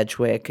Eve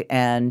Sedgwick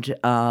and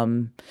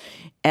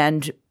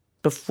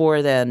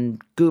before then,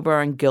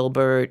 Gubar and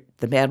Gilbert,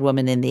 The Mad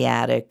Woman in the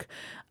Attic,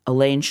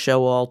 Elaine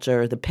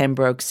Showalter, the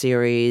Pembroke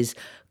series,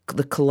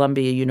 the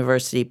Columbia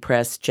University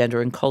Press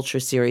Gender and Culture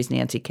series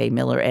Nancy K.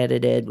 Miller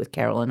edited with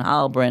Carolyn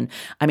Halbrin.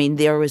 I mean,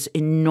 there was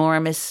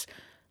enormous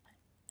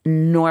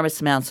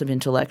amounts of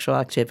intellectual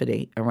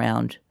activity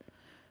around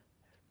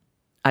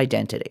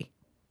identity.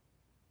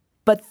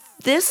 But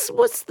this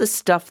was the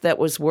stuff that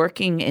was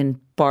working in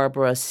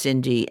Barbara,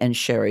 Cindy, and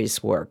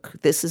Sherry's work.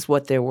 This is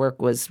what their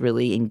work was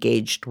really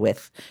engaged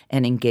with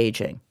and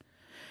engaging.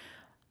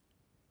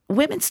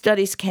 Women's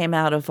studies came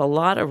out of a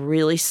lot of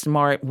really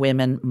smart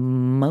women,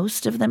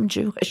 most of them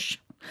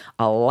Jewish,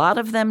 a lot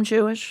of them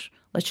Jewish,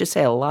 let's just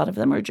say a lot of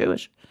them are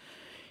Jewish,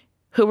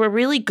 who were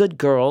really good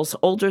girls,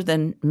 older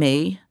than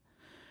me,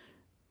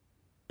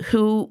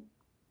 who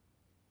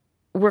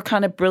were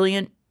kind of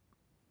brilliant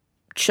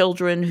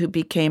children who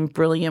became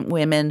brilliant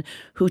women,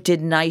 who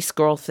did nice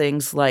girl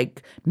things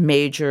like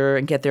major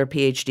and get their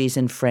PhDs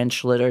in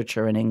French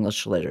literature and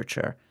English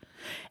literature.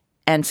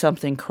 And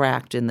something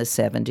cracked in the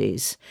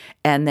 70s.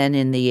 And then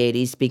in the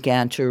 80s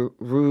began to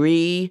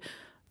re-examine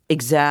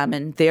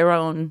their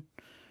own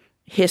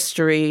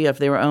history of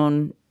their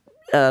own,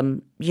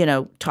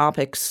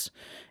 topics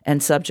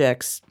and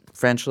subjects,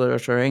 French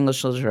literature,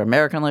 English literature,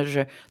 American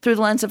literature, through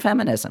the lens of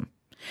feminism.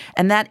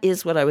 And that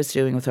is what I was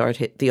doing with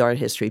the art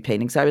history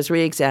paintings. I was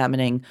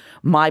re-examining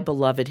my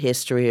beloved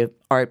history of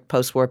art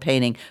post-war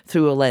painting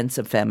through a lens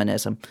of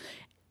feminism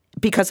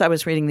because I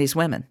was reading these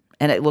women.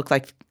 And it looked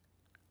like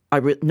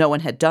no one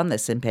had done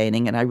this in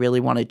painting, and I really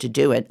wanted to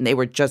do it. And they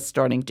were just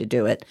starting to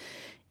do it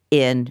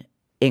in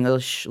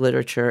English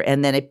literature.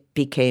 And then it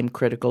became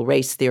critical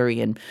race theory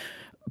and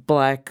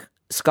Black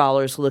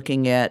scholars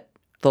looking at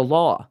the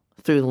law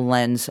through the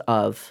lens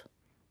of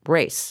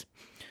race.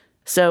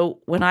 So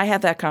when I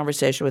had that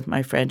conversation with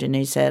my friend and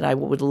he said, I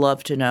would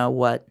love to know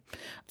what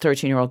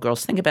 13-year-old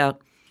girls think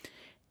about,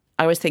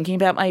 I was thinking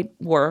about my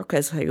work,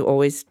 as I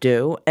always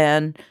do,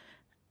 and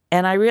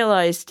I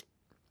realized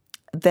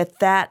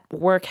that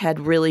work had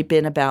really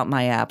been about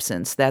my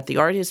absence, that the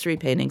art history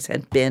paintings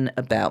had been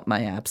about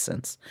my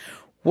absence.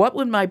 What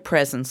would my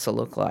presence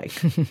look like?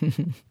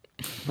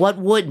 What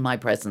would my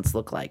presence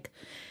look like?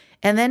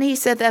 And then he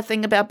said that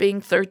thing about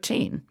being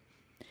 13.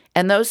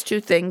 And those two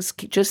things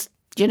just,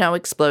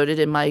 exploded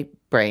in my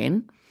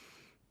brain.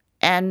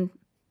 And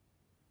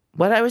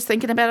what I was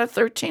thinking about at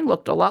 13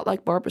 looked a lot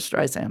like Barbra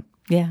Streisand.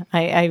 Yeah,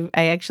 I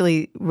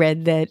actually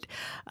read that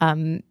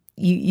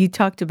you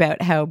talked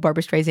about how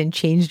Barbra Streisand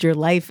changed your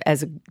life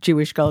as a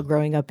Jewish girl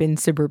growing up in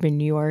suburban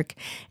New York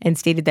and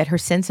stated that her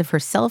sense of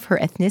herself, her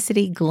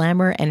ethnicity,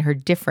 glamour, and her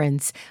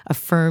difference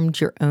affirmed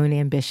your own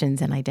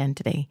ambitions and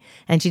identity.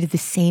 And she did the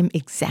same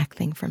exact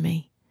thing for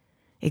me.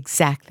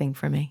 Exact thing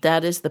for me.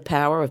 That is the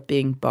power of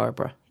being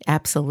Barbara.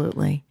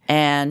 Absolutely.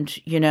 And,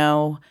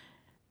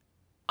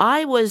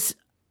 I was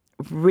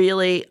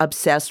really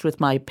obsessed with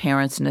my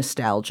parents'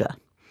 nostalgia.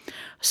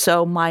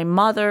 So my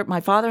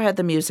father had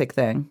the music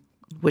thing,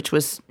 which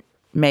was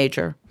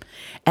major.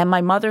 And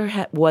my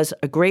mother was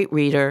a great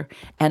reader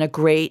and a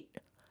great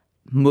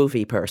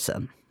movie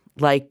person,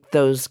 like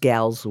those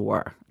gals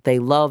were. They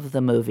loved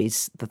the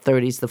movies, the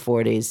 30s, the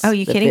 40s. Oh,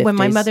 you kidding? 50s. When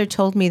my mother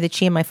told me that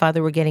she and my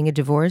father were getting a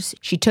divorce,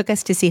 she took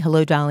us to see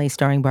Hello, Dolly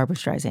starring Barbra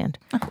Streisand.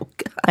 Oh,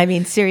 God. I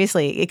mean,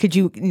 seriously,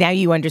 now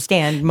you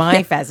understand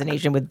my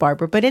fascination with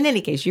Barbara. But in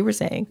any case, you were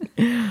saying.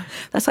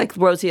 That's like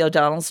Rosie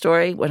O'Donnell's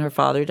story when her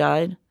father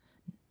died.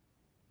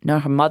 No,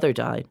 her mother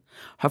died.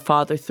 Her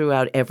father threw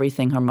out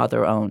everything her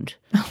mother owned.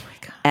 Oh, my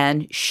God.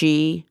 And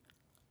she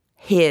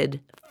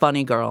hid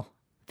Funny Girl,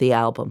 the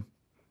album,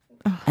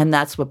 And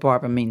that's what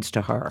Barbara means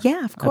to her.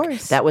 Yeah, of course.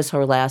 Okay. That was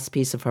her last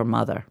piece of her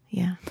mother.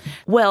 Yeah.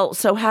 Well,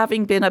 so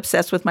having been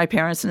obsessed with my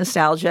parents'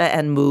 nostalgia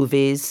and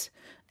movies,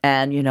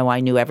 and,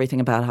 I knew everything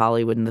about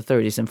Hollywood in the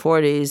 30s and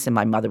 40s, and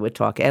my mother would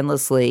talk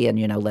endlessly, and,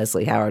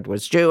 Leslie Howard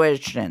was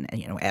Jewish, and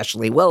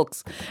Ashley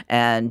Wilkes,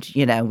 and,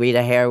 Rita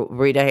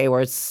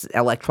Hayworth's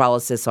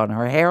electrolysis on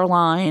her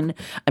hairline.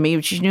 I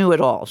mean, she knew it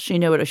all. She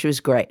knew it. She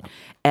was great.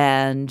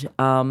 And,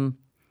 I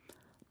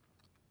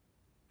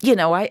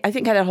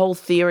think I had a whole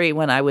theory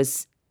when I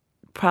was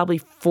probably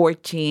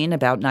 14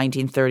 about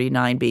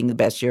 1939 being the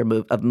best year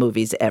of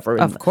movies ever.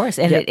 Of course,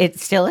 and it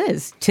still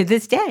is to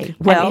this day.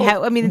 Well,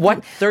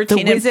 what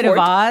 13 The Wizard and 14? of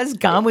Oz,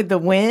 Gone with the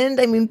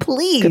Wind. I mean,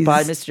 please.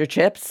 Goodbye, Mr.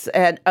 Chips,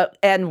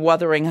 and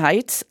Wuthering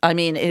Heights. I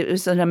mean, it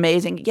was an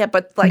amazing,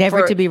 but like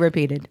never to be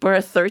repeated. For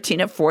a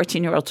 13 or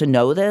 14-year-old to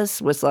know this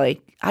was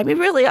like, I mean,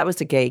 really, I was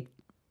a gay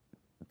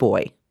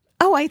boy.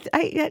 Oh,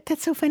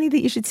 that's so funny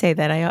that you should say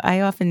that. I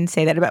often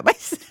say that about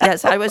myself.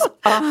 Yes, I was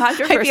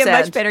 100%. I'd be a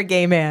much better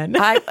gay man.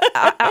 I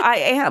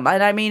am,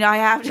 and I mean, I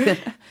have to.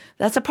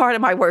 That's a part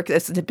of my work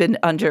that's been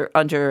under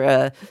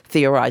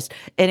theorized.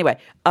 Anyway,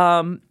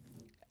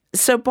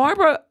 so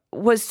Barbara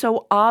was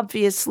so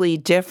obviously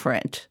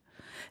different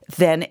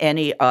than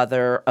any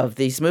other of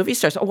these movie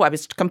stars. Oh, I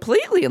was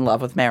completely in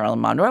love with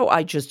Marilyn Monroe.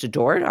 I just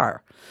adored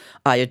her.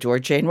 I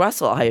adored Jane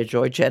Russell. I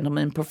adored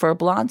Gentlemen Prefer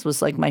Blondes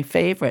was like my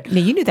favorite.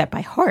 Now, you knew that by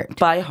heart.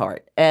 By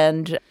heart.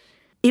 And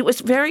it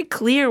was very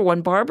clear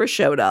when Barbara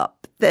showed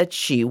up that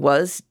she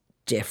was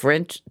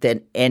different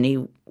than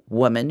any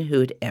woman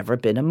who'd ever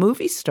been a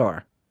movie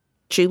star.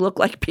 She looked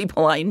like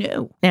people I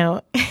knew.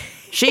 Now,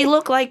 she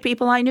looked like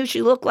people I knew.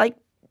 She looked like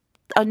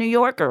a New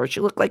Yorker. She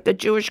looked like a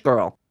Jewish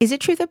girl. Is it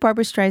true that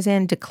Barbara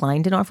Streisand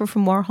declined an offer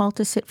from Warhol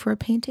to sit for a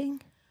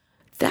painting?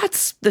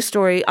 That's the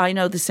story. I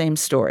know the same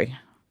story.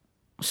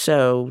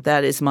 So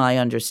that is my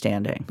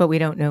understanding. But we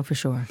don't know for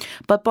sure.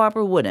 But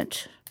Barbara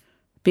wouldn't,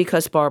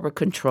 because Barbara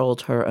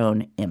controlled her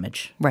own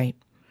image. Right.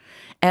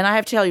 And I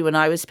have to tell you, when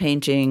I was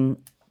painting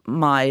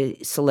my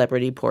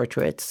celebrity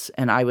portraits,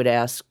 and I would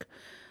ask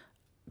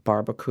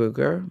Barbara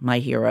Kruger, my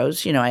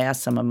heroes, I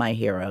asked some of my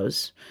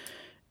heroes,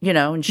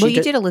 and she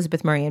you did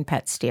Elizabeth Murray and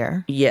Pat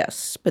Steer.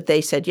 Yes, but they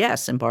said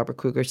yes, and Barbara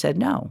Kruger said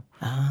no,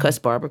 because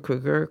Barbara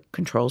Kruger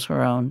controls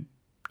her own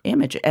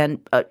image.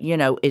 And,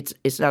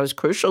 it's not as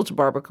crucial to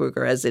Barbara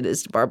Kruger as it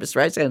is to Barbara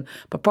Streisand,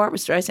 but Barbara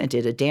Streisand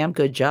did a damn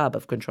good job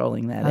of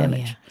controlling that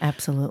image. Yeah,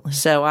 absolutely.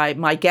 So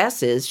my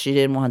guess is she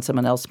didn't want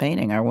someone else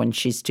painting her when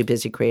she's too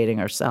busy creating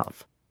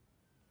herself.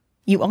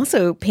 You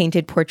also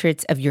painted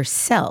portraits of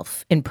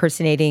yourself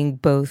impersonating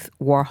both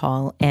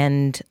Warhol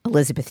and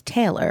Elizabeth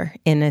Taylor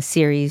in a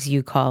series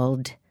you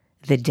called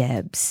The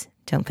Debs.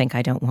 Don't think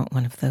I don't want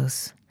one of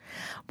those.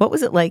 What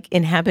was it like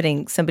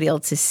inhabiting somebody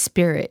else's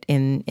spirit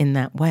in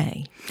that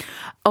way?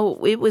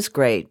 Oh, it was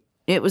great.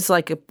 It was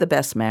like the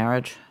best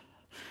marriage.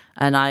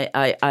 And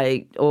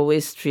I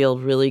always feel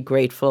really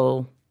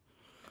grateful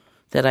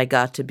that I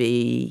got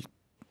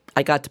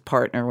to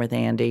partner with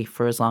Andy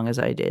for as long as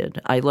I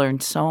did. I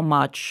learned so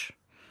much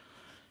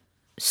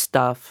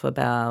stuff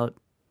about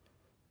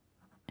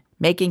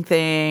making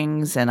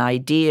things and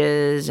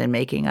ideas and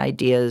making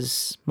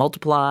ideas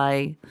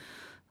multiply,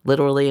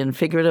 literally and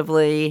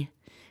figuratively.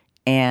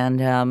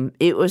 And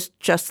it was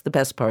just the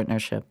best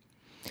partnership.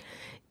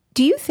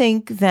 Do you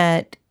think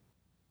that,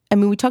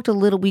 we touched a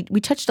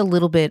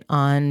little bit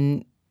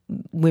on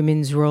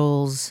women's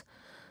roles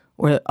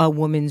or a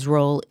woman's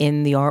role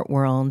in the art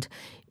world.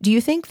 Do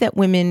you think that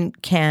women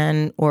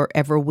can or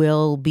ever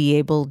will be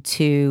able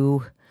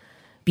to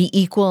be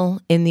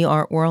equal in the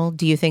art world?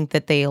 Do you think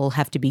that they'll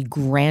have to be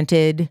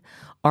granted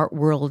art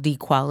world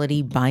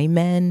equality by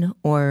men?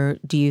 Or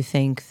do you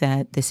think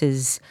that this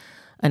is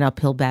an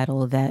uphill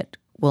battle that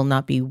will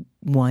not be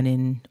won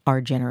in our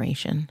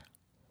generation?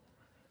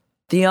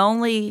 The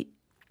only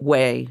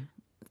way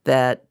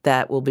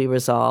that will be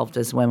resolved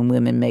is when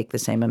women make the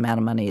same amount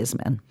of money as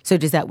men. So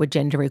is that what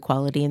gender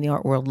equality in the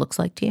art world looks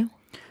like to you?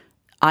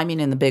 I mean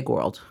in the big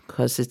world,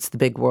 because it's the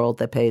big world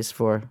that pays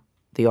for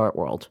the art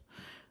world.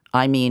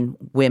 I mean,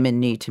 women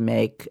need to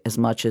make as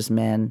much as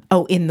men.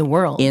 Oh, in the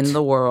world. In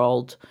the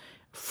world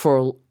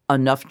for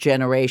enough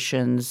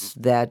generations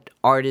that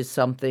art is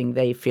something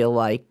they feel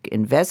like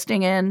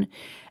investing in.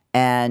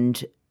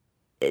 And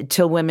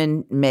till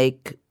women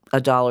make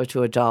 $1 to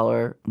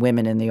 $1,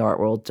 women in the art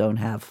world don't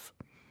have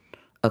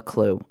a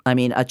clue. I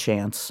mean, a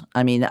chance.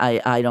 I mean,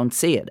 I don't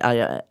see it.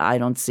 I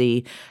don't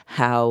see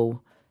how,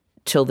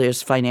 till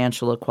there's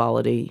financial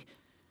equality,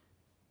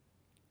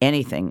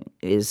 anything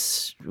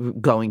is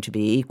going to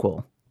be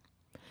equal.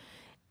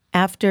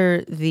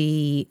 After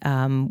the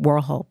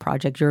Warhol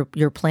project,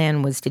 your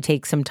plan was to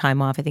take some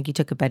time off. I think you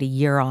took about a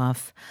year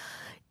off.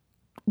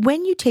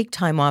 When you take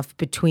time off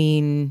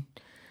between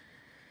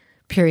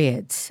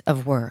periods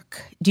of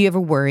work, do you ever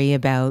worry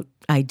about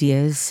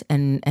ideas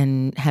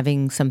and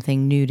having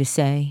something new to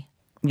say?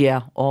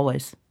 Yeah,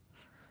 always.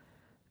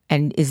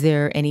 And is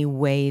there any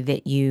way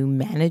that you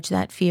manage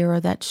that fear or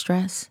that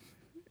stress?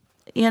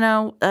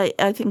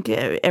 I think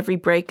every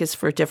break is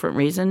for a different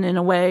reason in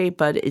a way,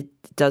 but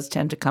does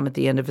tend to come at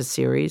the end of a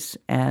series.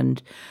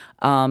 And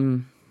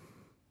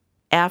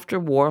after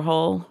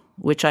Warhol,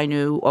 which I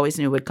always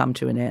knew would come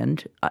to an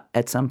end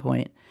at some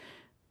point,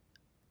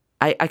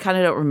 I kind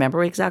of don't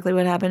remember exactly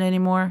what happened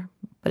anymore.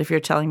 But if you're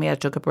telling me I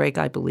took a break,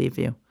 I believe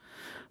you.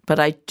 But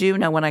I do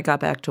know when I got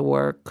back to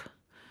work,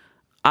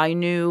 I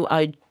knew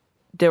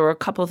there were a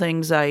couple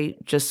things I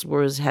just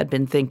had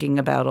been thinking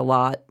about a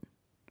lot,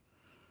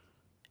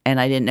 and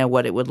I didn't know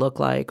what it would look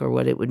like or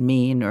what it would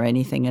mean or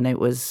anything. And it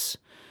was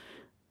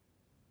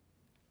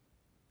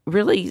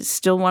really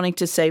still wanting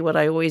to say what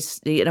I always,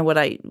 what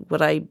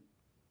I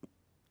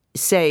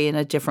say in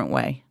a different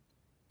way.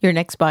 Your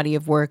next body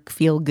of work,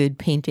 Feel Good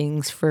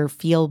Paintings for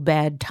Feel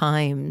Bad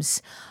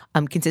Times,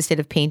 consisted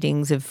of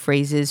paintings of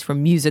phrases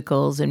from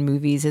musicals and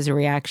movies as a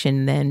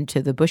reaction then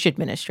to the Bush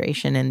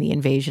administration and the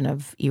invasion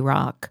of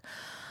Iraq.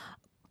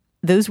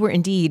 Those were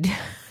indeed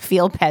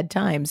feel bad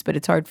times, but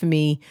it's hard for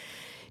me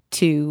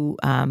to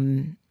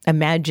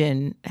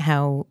imagine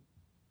how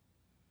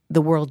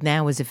the world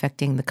now is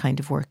affecting the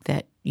kind of work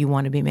that you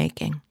want to be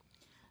making.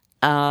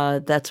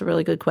 That's a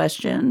really good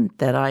question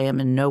that I am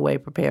in no way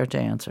prepared to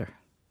answer.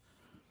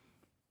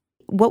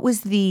 What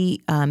was the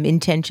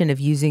intention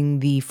of using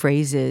the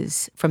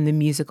phrases from the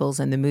musicals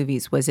and the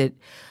movies? Was it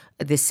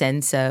the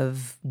sense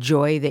of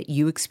joy that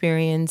you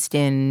experienced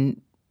in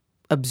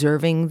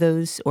observing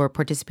those or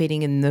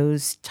participating in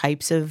those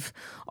types of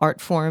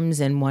art forms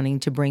and wanting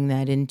to bring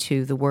that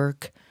into the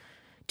work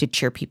to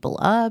cheer people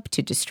up,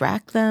 to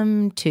distract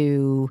them,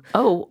 to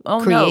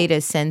create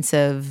a sense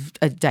of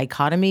a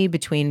dichotomy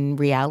between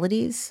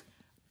realities?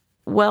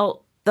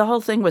 Well, the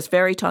whole thing was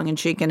very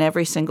tongue-in-cheek, and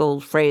every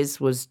single phrase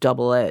was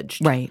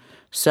double-edged. Right.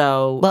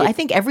 So, I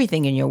think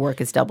everything in your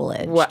work is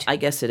double-edged. Well, I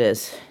guess it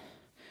is.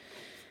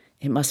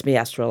 It must be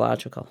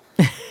astrological.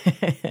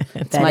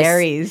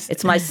 Aries.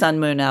 It's my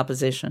sun-moon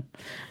opposition.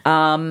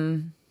 I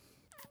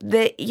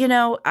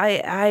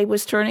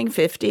was turning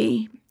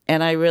 50,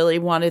 and I really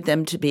wanted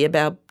them to be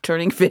about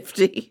turning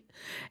 50.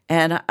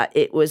 And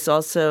it was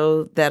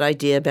also that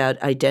idea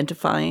about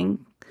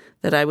identifying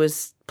that I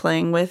was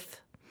playing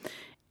with,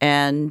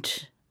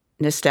 and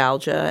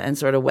nostalgia and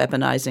sort of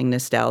weaponizing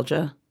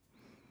nostalgia.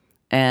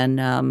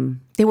 And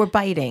they were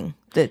biting.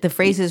 The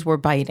phrases were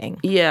biting.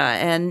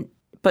 Yeah,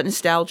 but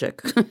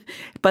nostalgic.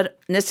 But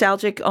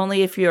nostalgic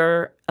only if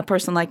you're a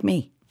person like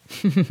me.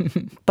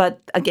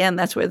 But again,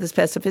 that's where the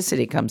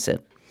specificity comes in.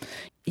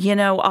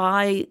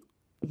 I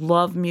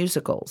love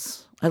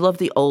musicals. I love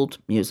the old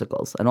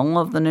musicals. I don't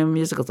love the new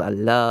musicals. I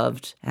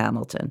loved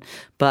Hamilton.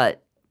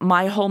 But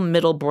my whole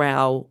middle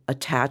brow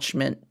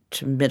attachment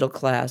to middle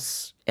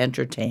class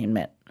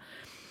entertainment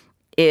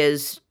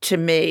is, to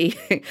me,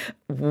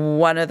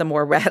 one of the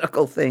more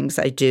radical things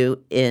I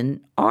do in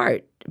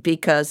art,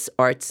 because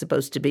art's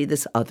supposed to be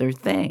this other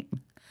thing.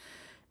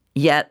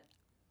 Yet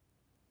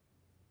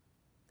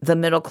the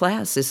middle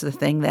class is the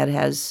thing that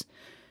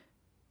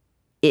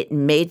it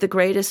made the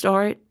greatest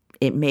art,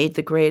 it made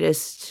the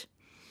greatest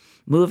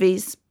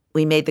movies,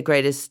 we made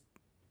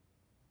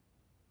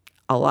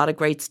a lot of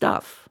great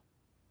stuff.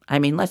 I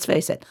mean, let's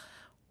face it,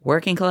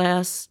 working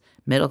class,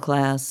 middle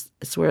class,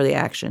 it's where the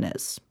action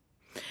is.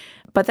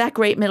 But that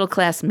great middle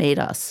class made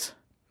us.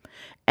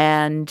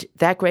 And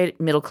that great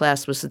middle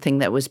class was the thing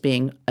that was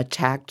being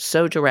attacked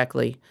so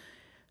directly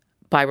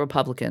by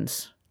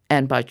Republicans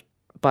and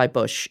by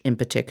Bush in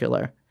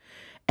particular.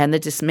 And the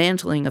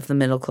dismantling of the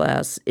middle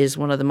class is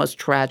one of the most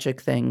tragic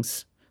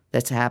things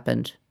that's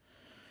happened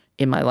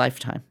in my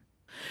lifetime.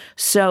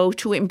 So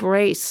to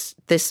embrace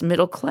this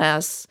middle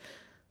class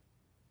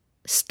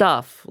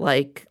stuff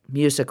like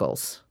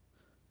musicals,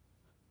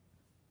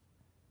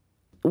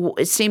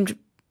 it seemed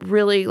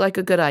really like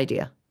a good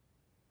idea.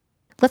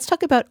 Let's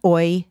talk about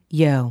Oi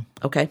Yo.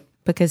 Okay.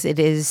 Because it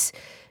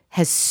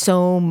has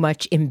so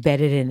much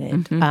embedded in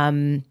it.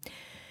 Mm-hmm.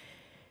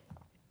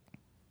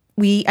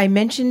 I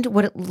mentioned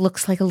what it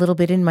looks like a little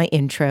bit in my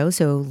intro.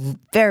 So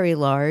very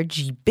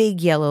large, big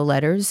yellow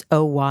letters,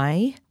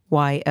 OYYO.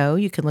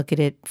 You can look at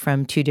it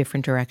from two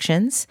different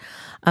directions.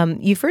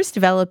 You first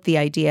developed the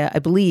idea, I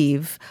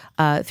believe,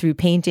 through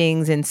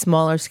paintings and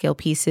smaller scale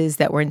pieces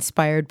that were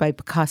inspired by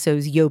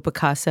Picasso's Yo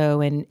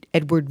Picasso and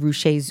Edward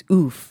Rouché's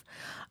Oof.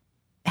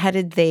 How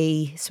did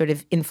they sort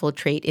of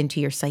infiltrate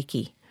into your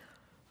psyche?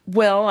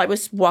 Well, I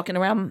was walking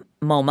around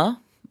MoMA,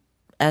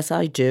 as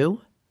I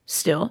do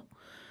still.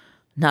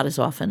 Not as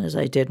often as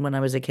I did when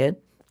I was a kid,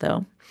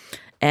 though.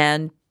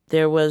 And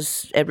there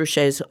was Ed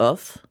Rouché's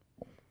Oof,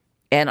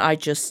 and I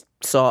just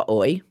saw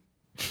Oi.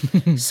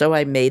 So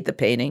I made the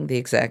painting the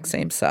exact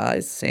same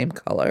size, same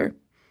color.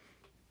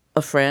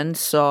 A friend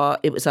saw,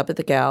 it was up at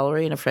the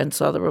gallery, and a friend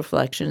saw the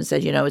reflection and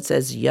said, it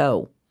says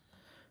Yo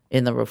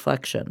in the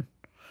reflection.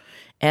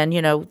 And,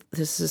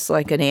 this is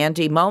like an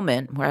Andy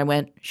moment where I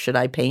went, should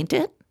I paint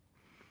it?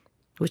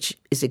 Which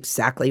is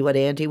exactly what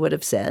Andy would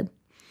have said.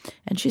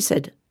 And she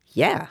said,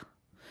 yeah.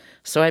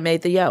 So I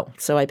made the Yo.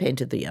 So I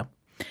painted the Yo.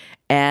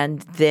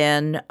 And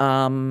then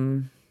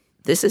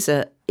this is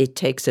It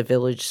Takes a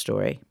Village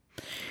story.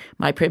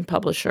 My print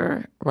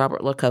publisher,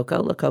 Robert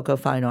Lococo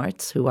Fine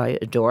Arts, who I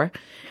adore,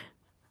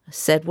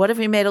 said, what if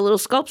we made a little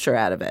sculpture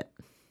out of it?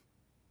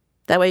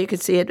 That way you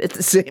could see it at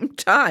the same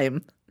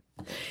time.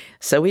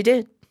 So we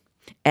did.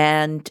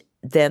 And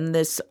then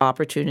this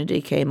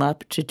opportunity came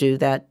up to do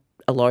that,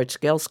 a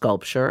large-scale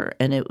sculpture,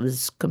 and it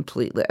was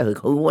completely,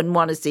 who wouldn't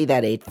want to see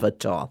that 8 foot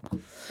tall?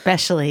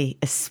 Especially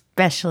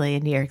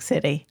in New York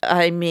City.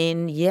 I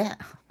mean, yeah.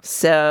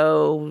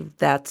 So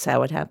that's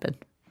how it happened.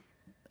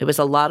 It was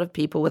a lot of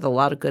people with a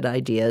lot of good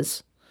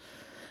ideas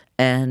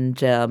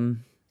and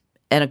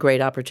a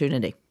great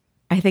opportunity.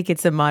 I think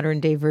it's a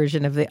modern-day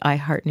version of the I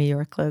Heart New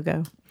York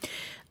logo.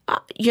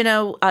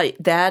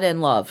 That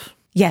and love.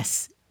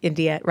 Yes,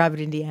 Robert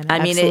Indiana.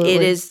 I mean,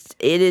 it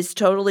is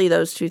totally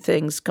those two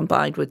things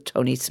combined with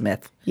Tony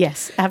Smith.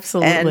 Yes,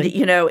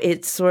 absolutely. And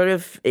it's sort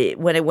of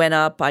when it went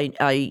up, when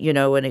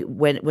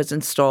it was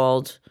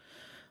installed,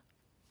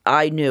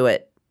 I knew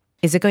it.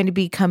 Is it going to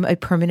become a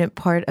permanent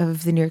part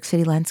of the New York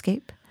City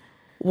landscape?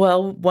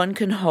 Well, one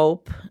can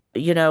hope.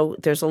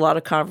 There's a lot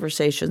of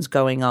conversations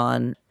going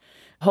on.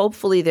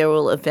 Hopefully, there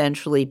will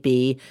eventually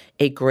be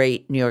a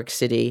great New York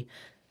City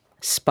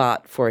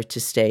spot for it to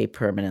stay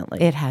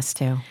permanently. It has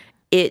to.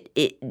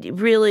 It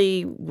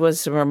really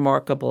was a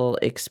remarkable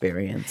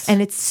experience.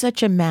 And it's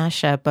such a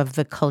mashup of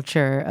the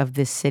culture of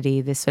this city,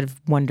 this sort of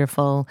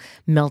wonderful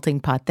melting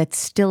pot that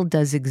still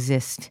does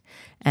exist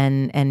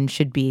and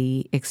should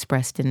be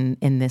expressed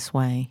in this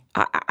way.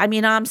 I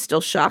mean, I'm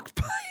still shocked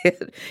by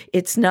it.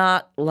 It's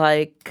not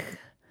like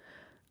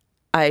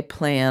I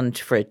planned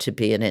for it to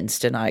be an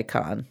instant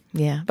icon.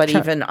 Yeah. But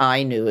even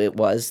I knew it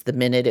was the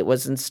minute it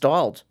was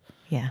installed.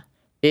 Yeah.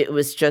 It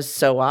was just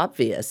so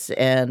obvious.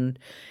 And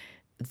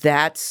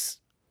that's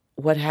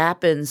what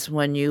happens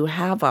when you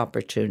have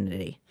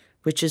opportunity,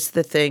 which is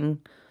the thing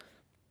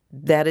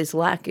that is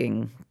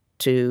lacking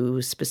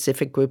to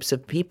specific groups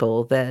of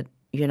people that,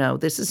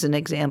 this is an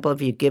example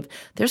of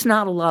there's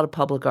not a lot of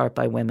public art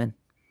by women.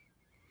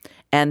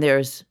 And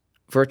there's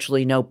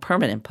virtually no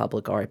permanent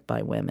public art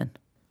by women.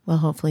 Well,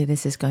 hopefully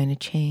this is going to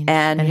change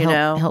and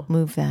help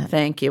move that.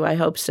 Thank you. I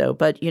hope so.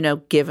 But,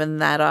 given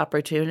that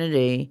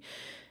opportunity,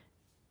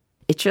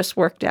 it just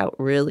worked out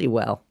really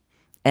well.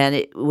 And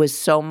it was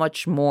so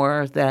much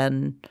more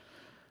than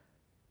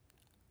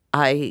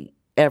I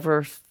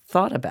ever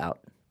thought about,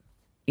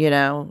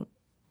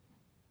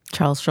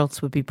 Charles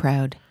Schultz would be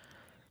proud.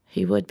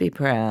 He would be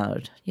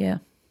proud, yeah.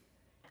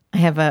 I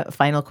have a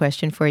final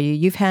question for you.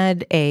 You've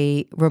had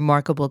a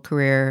remarkable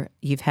career.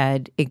 You've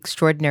had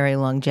extraordinary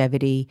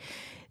longevity.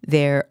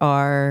 There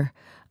are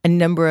a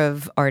number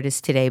of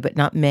artists today, but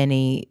not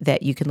many,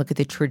 that you can look at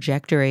the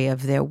trajectory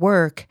of their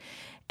work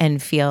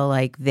and feel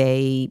like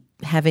they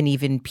haven't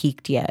even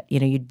peaked yet.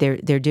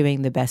 They're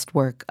doing the best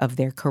work of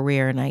their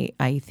career, and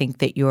I think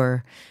that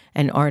you're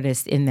an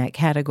artist in that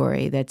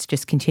category that's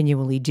just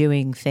continually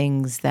doing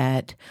things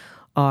that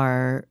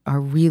are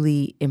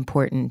really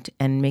important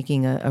and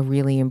making a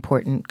really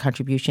important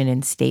contribution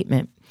and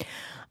statement.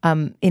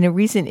 In a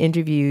recent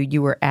interview,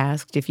 you were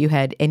asked if you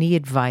had any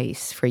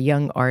advice for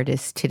young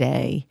artists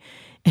today,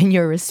 and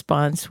your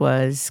response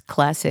was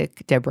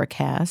classic Deborah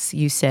Kass.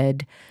 You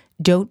said,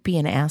 "Don't be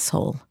an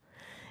asshole."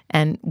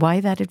 And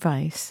why that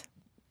advice?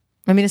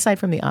 I mean, aside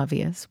from the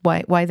obvious,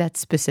 why that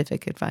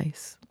specific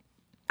advice?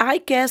 I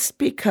guess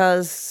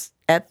because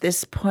at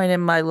this point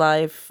in my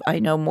life, I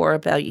know more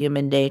about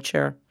human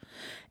nature,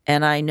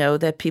 and I know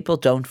that people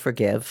don't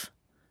forgive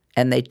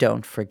and they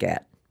don't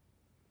forget.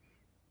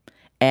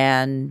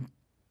 And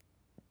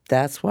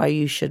that's why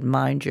you should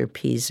mind your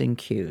P's and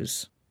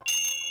Q's.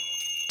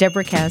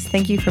 Deborah Kass,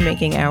 thank you for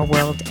making our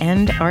world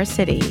and our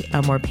city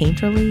a more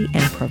painterly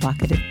and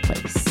provocative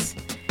place.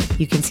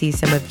 You can see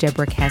some of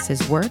Deborah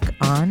Kass's work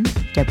on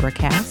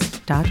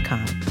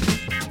deborahkass.com.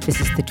 This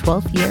is the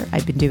 12th year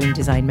I've been doing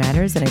Design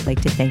Matters, and I'd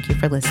like to thank you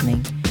for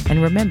listening.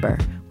 And remember,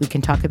 we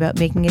can talk about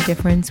making a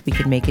difference, we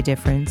can make a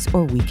difference,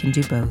 or we can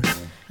do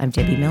both. I'm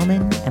Debbie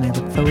Millman, and I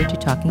look forward to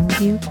talking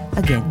with you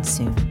again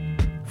soon.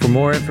 For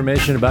more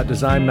information about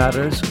Design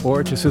Matters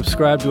or to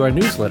subscribe to our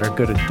newsletter,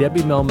 go to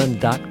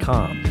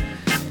debbiemillman.com.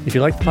 If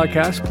you like the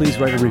podcast, please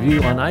write a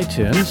review on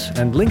iTunes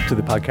and link to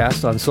the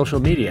podcast on social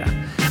media.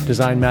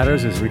 Design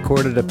Matters is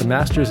recorded at the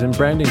Masters in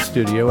Branding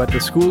Studio at the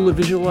School of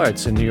Visual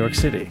Arts in New York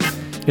City.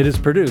 It is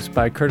produced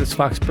by Curtis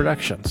Fox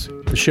Productions.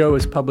 The show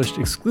is published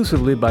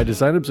exclusively by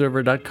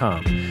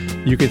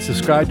DesignObserver.com. You can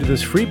subscribe to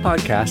this free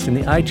podcast in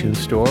the iTunes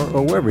Store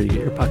or wherever you get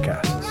your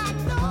podcasts.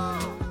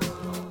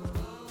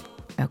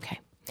 Okay.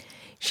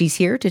 She's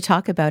here to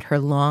talk about her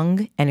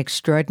long and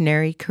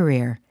extraordinary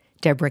career.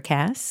 Deborah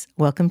Kass,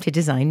 welcome to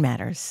Design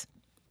Matters.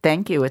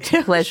 Thank you. It's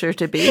a pleasure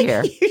to be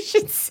here. You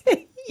should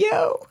say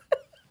yo.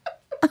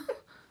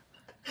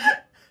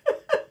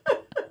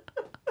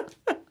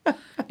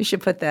 You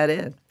should put that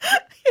in.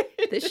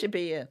 This should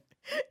be in.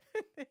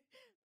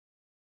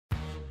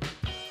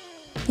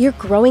 You're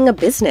growing a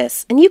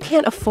business, and you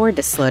can't afford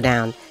to slow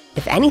down.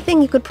 If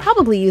anything, you could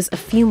probably use a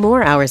few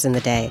more hours in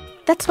the day.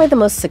 That's why the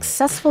most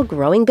successful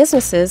growing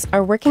businesses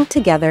are working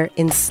together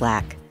in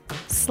Slack.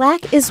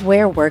 Slack is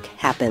where work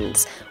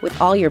happens, with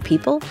all your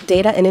people,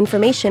 data, and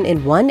information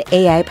in one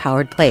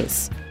AI-powered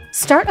place.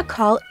 Start a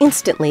call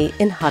instantly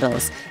in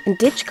huddles and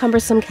ditch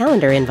cumbersome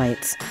calendar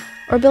invites.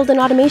 Or build an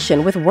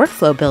automation with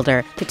Workflow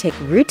Builder to take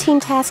routine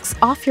tasks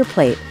off your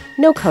plate,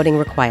 no coding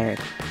required.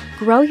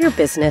 Grow your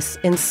business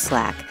in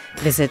Slack.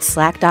 Visit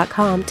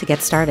slack.com to get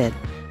started.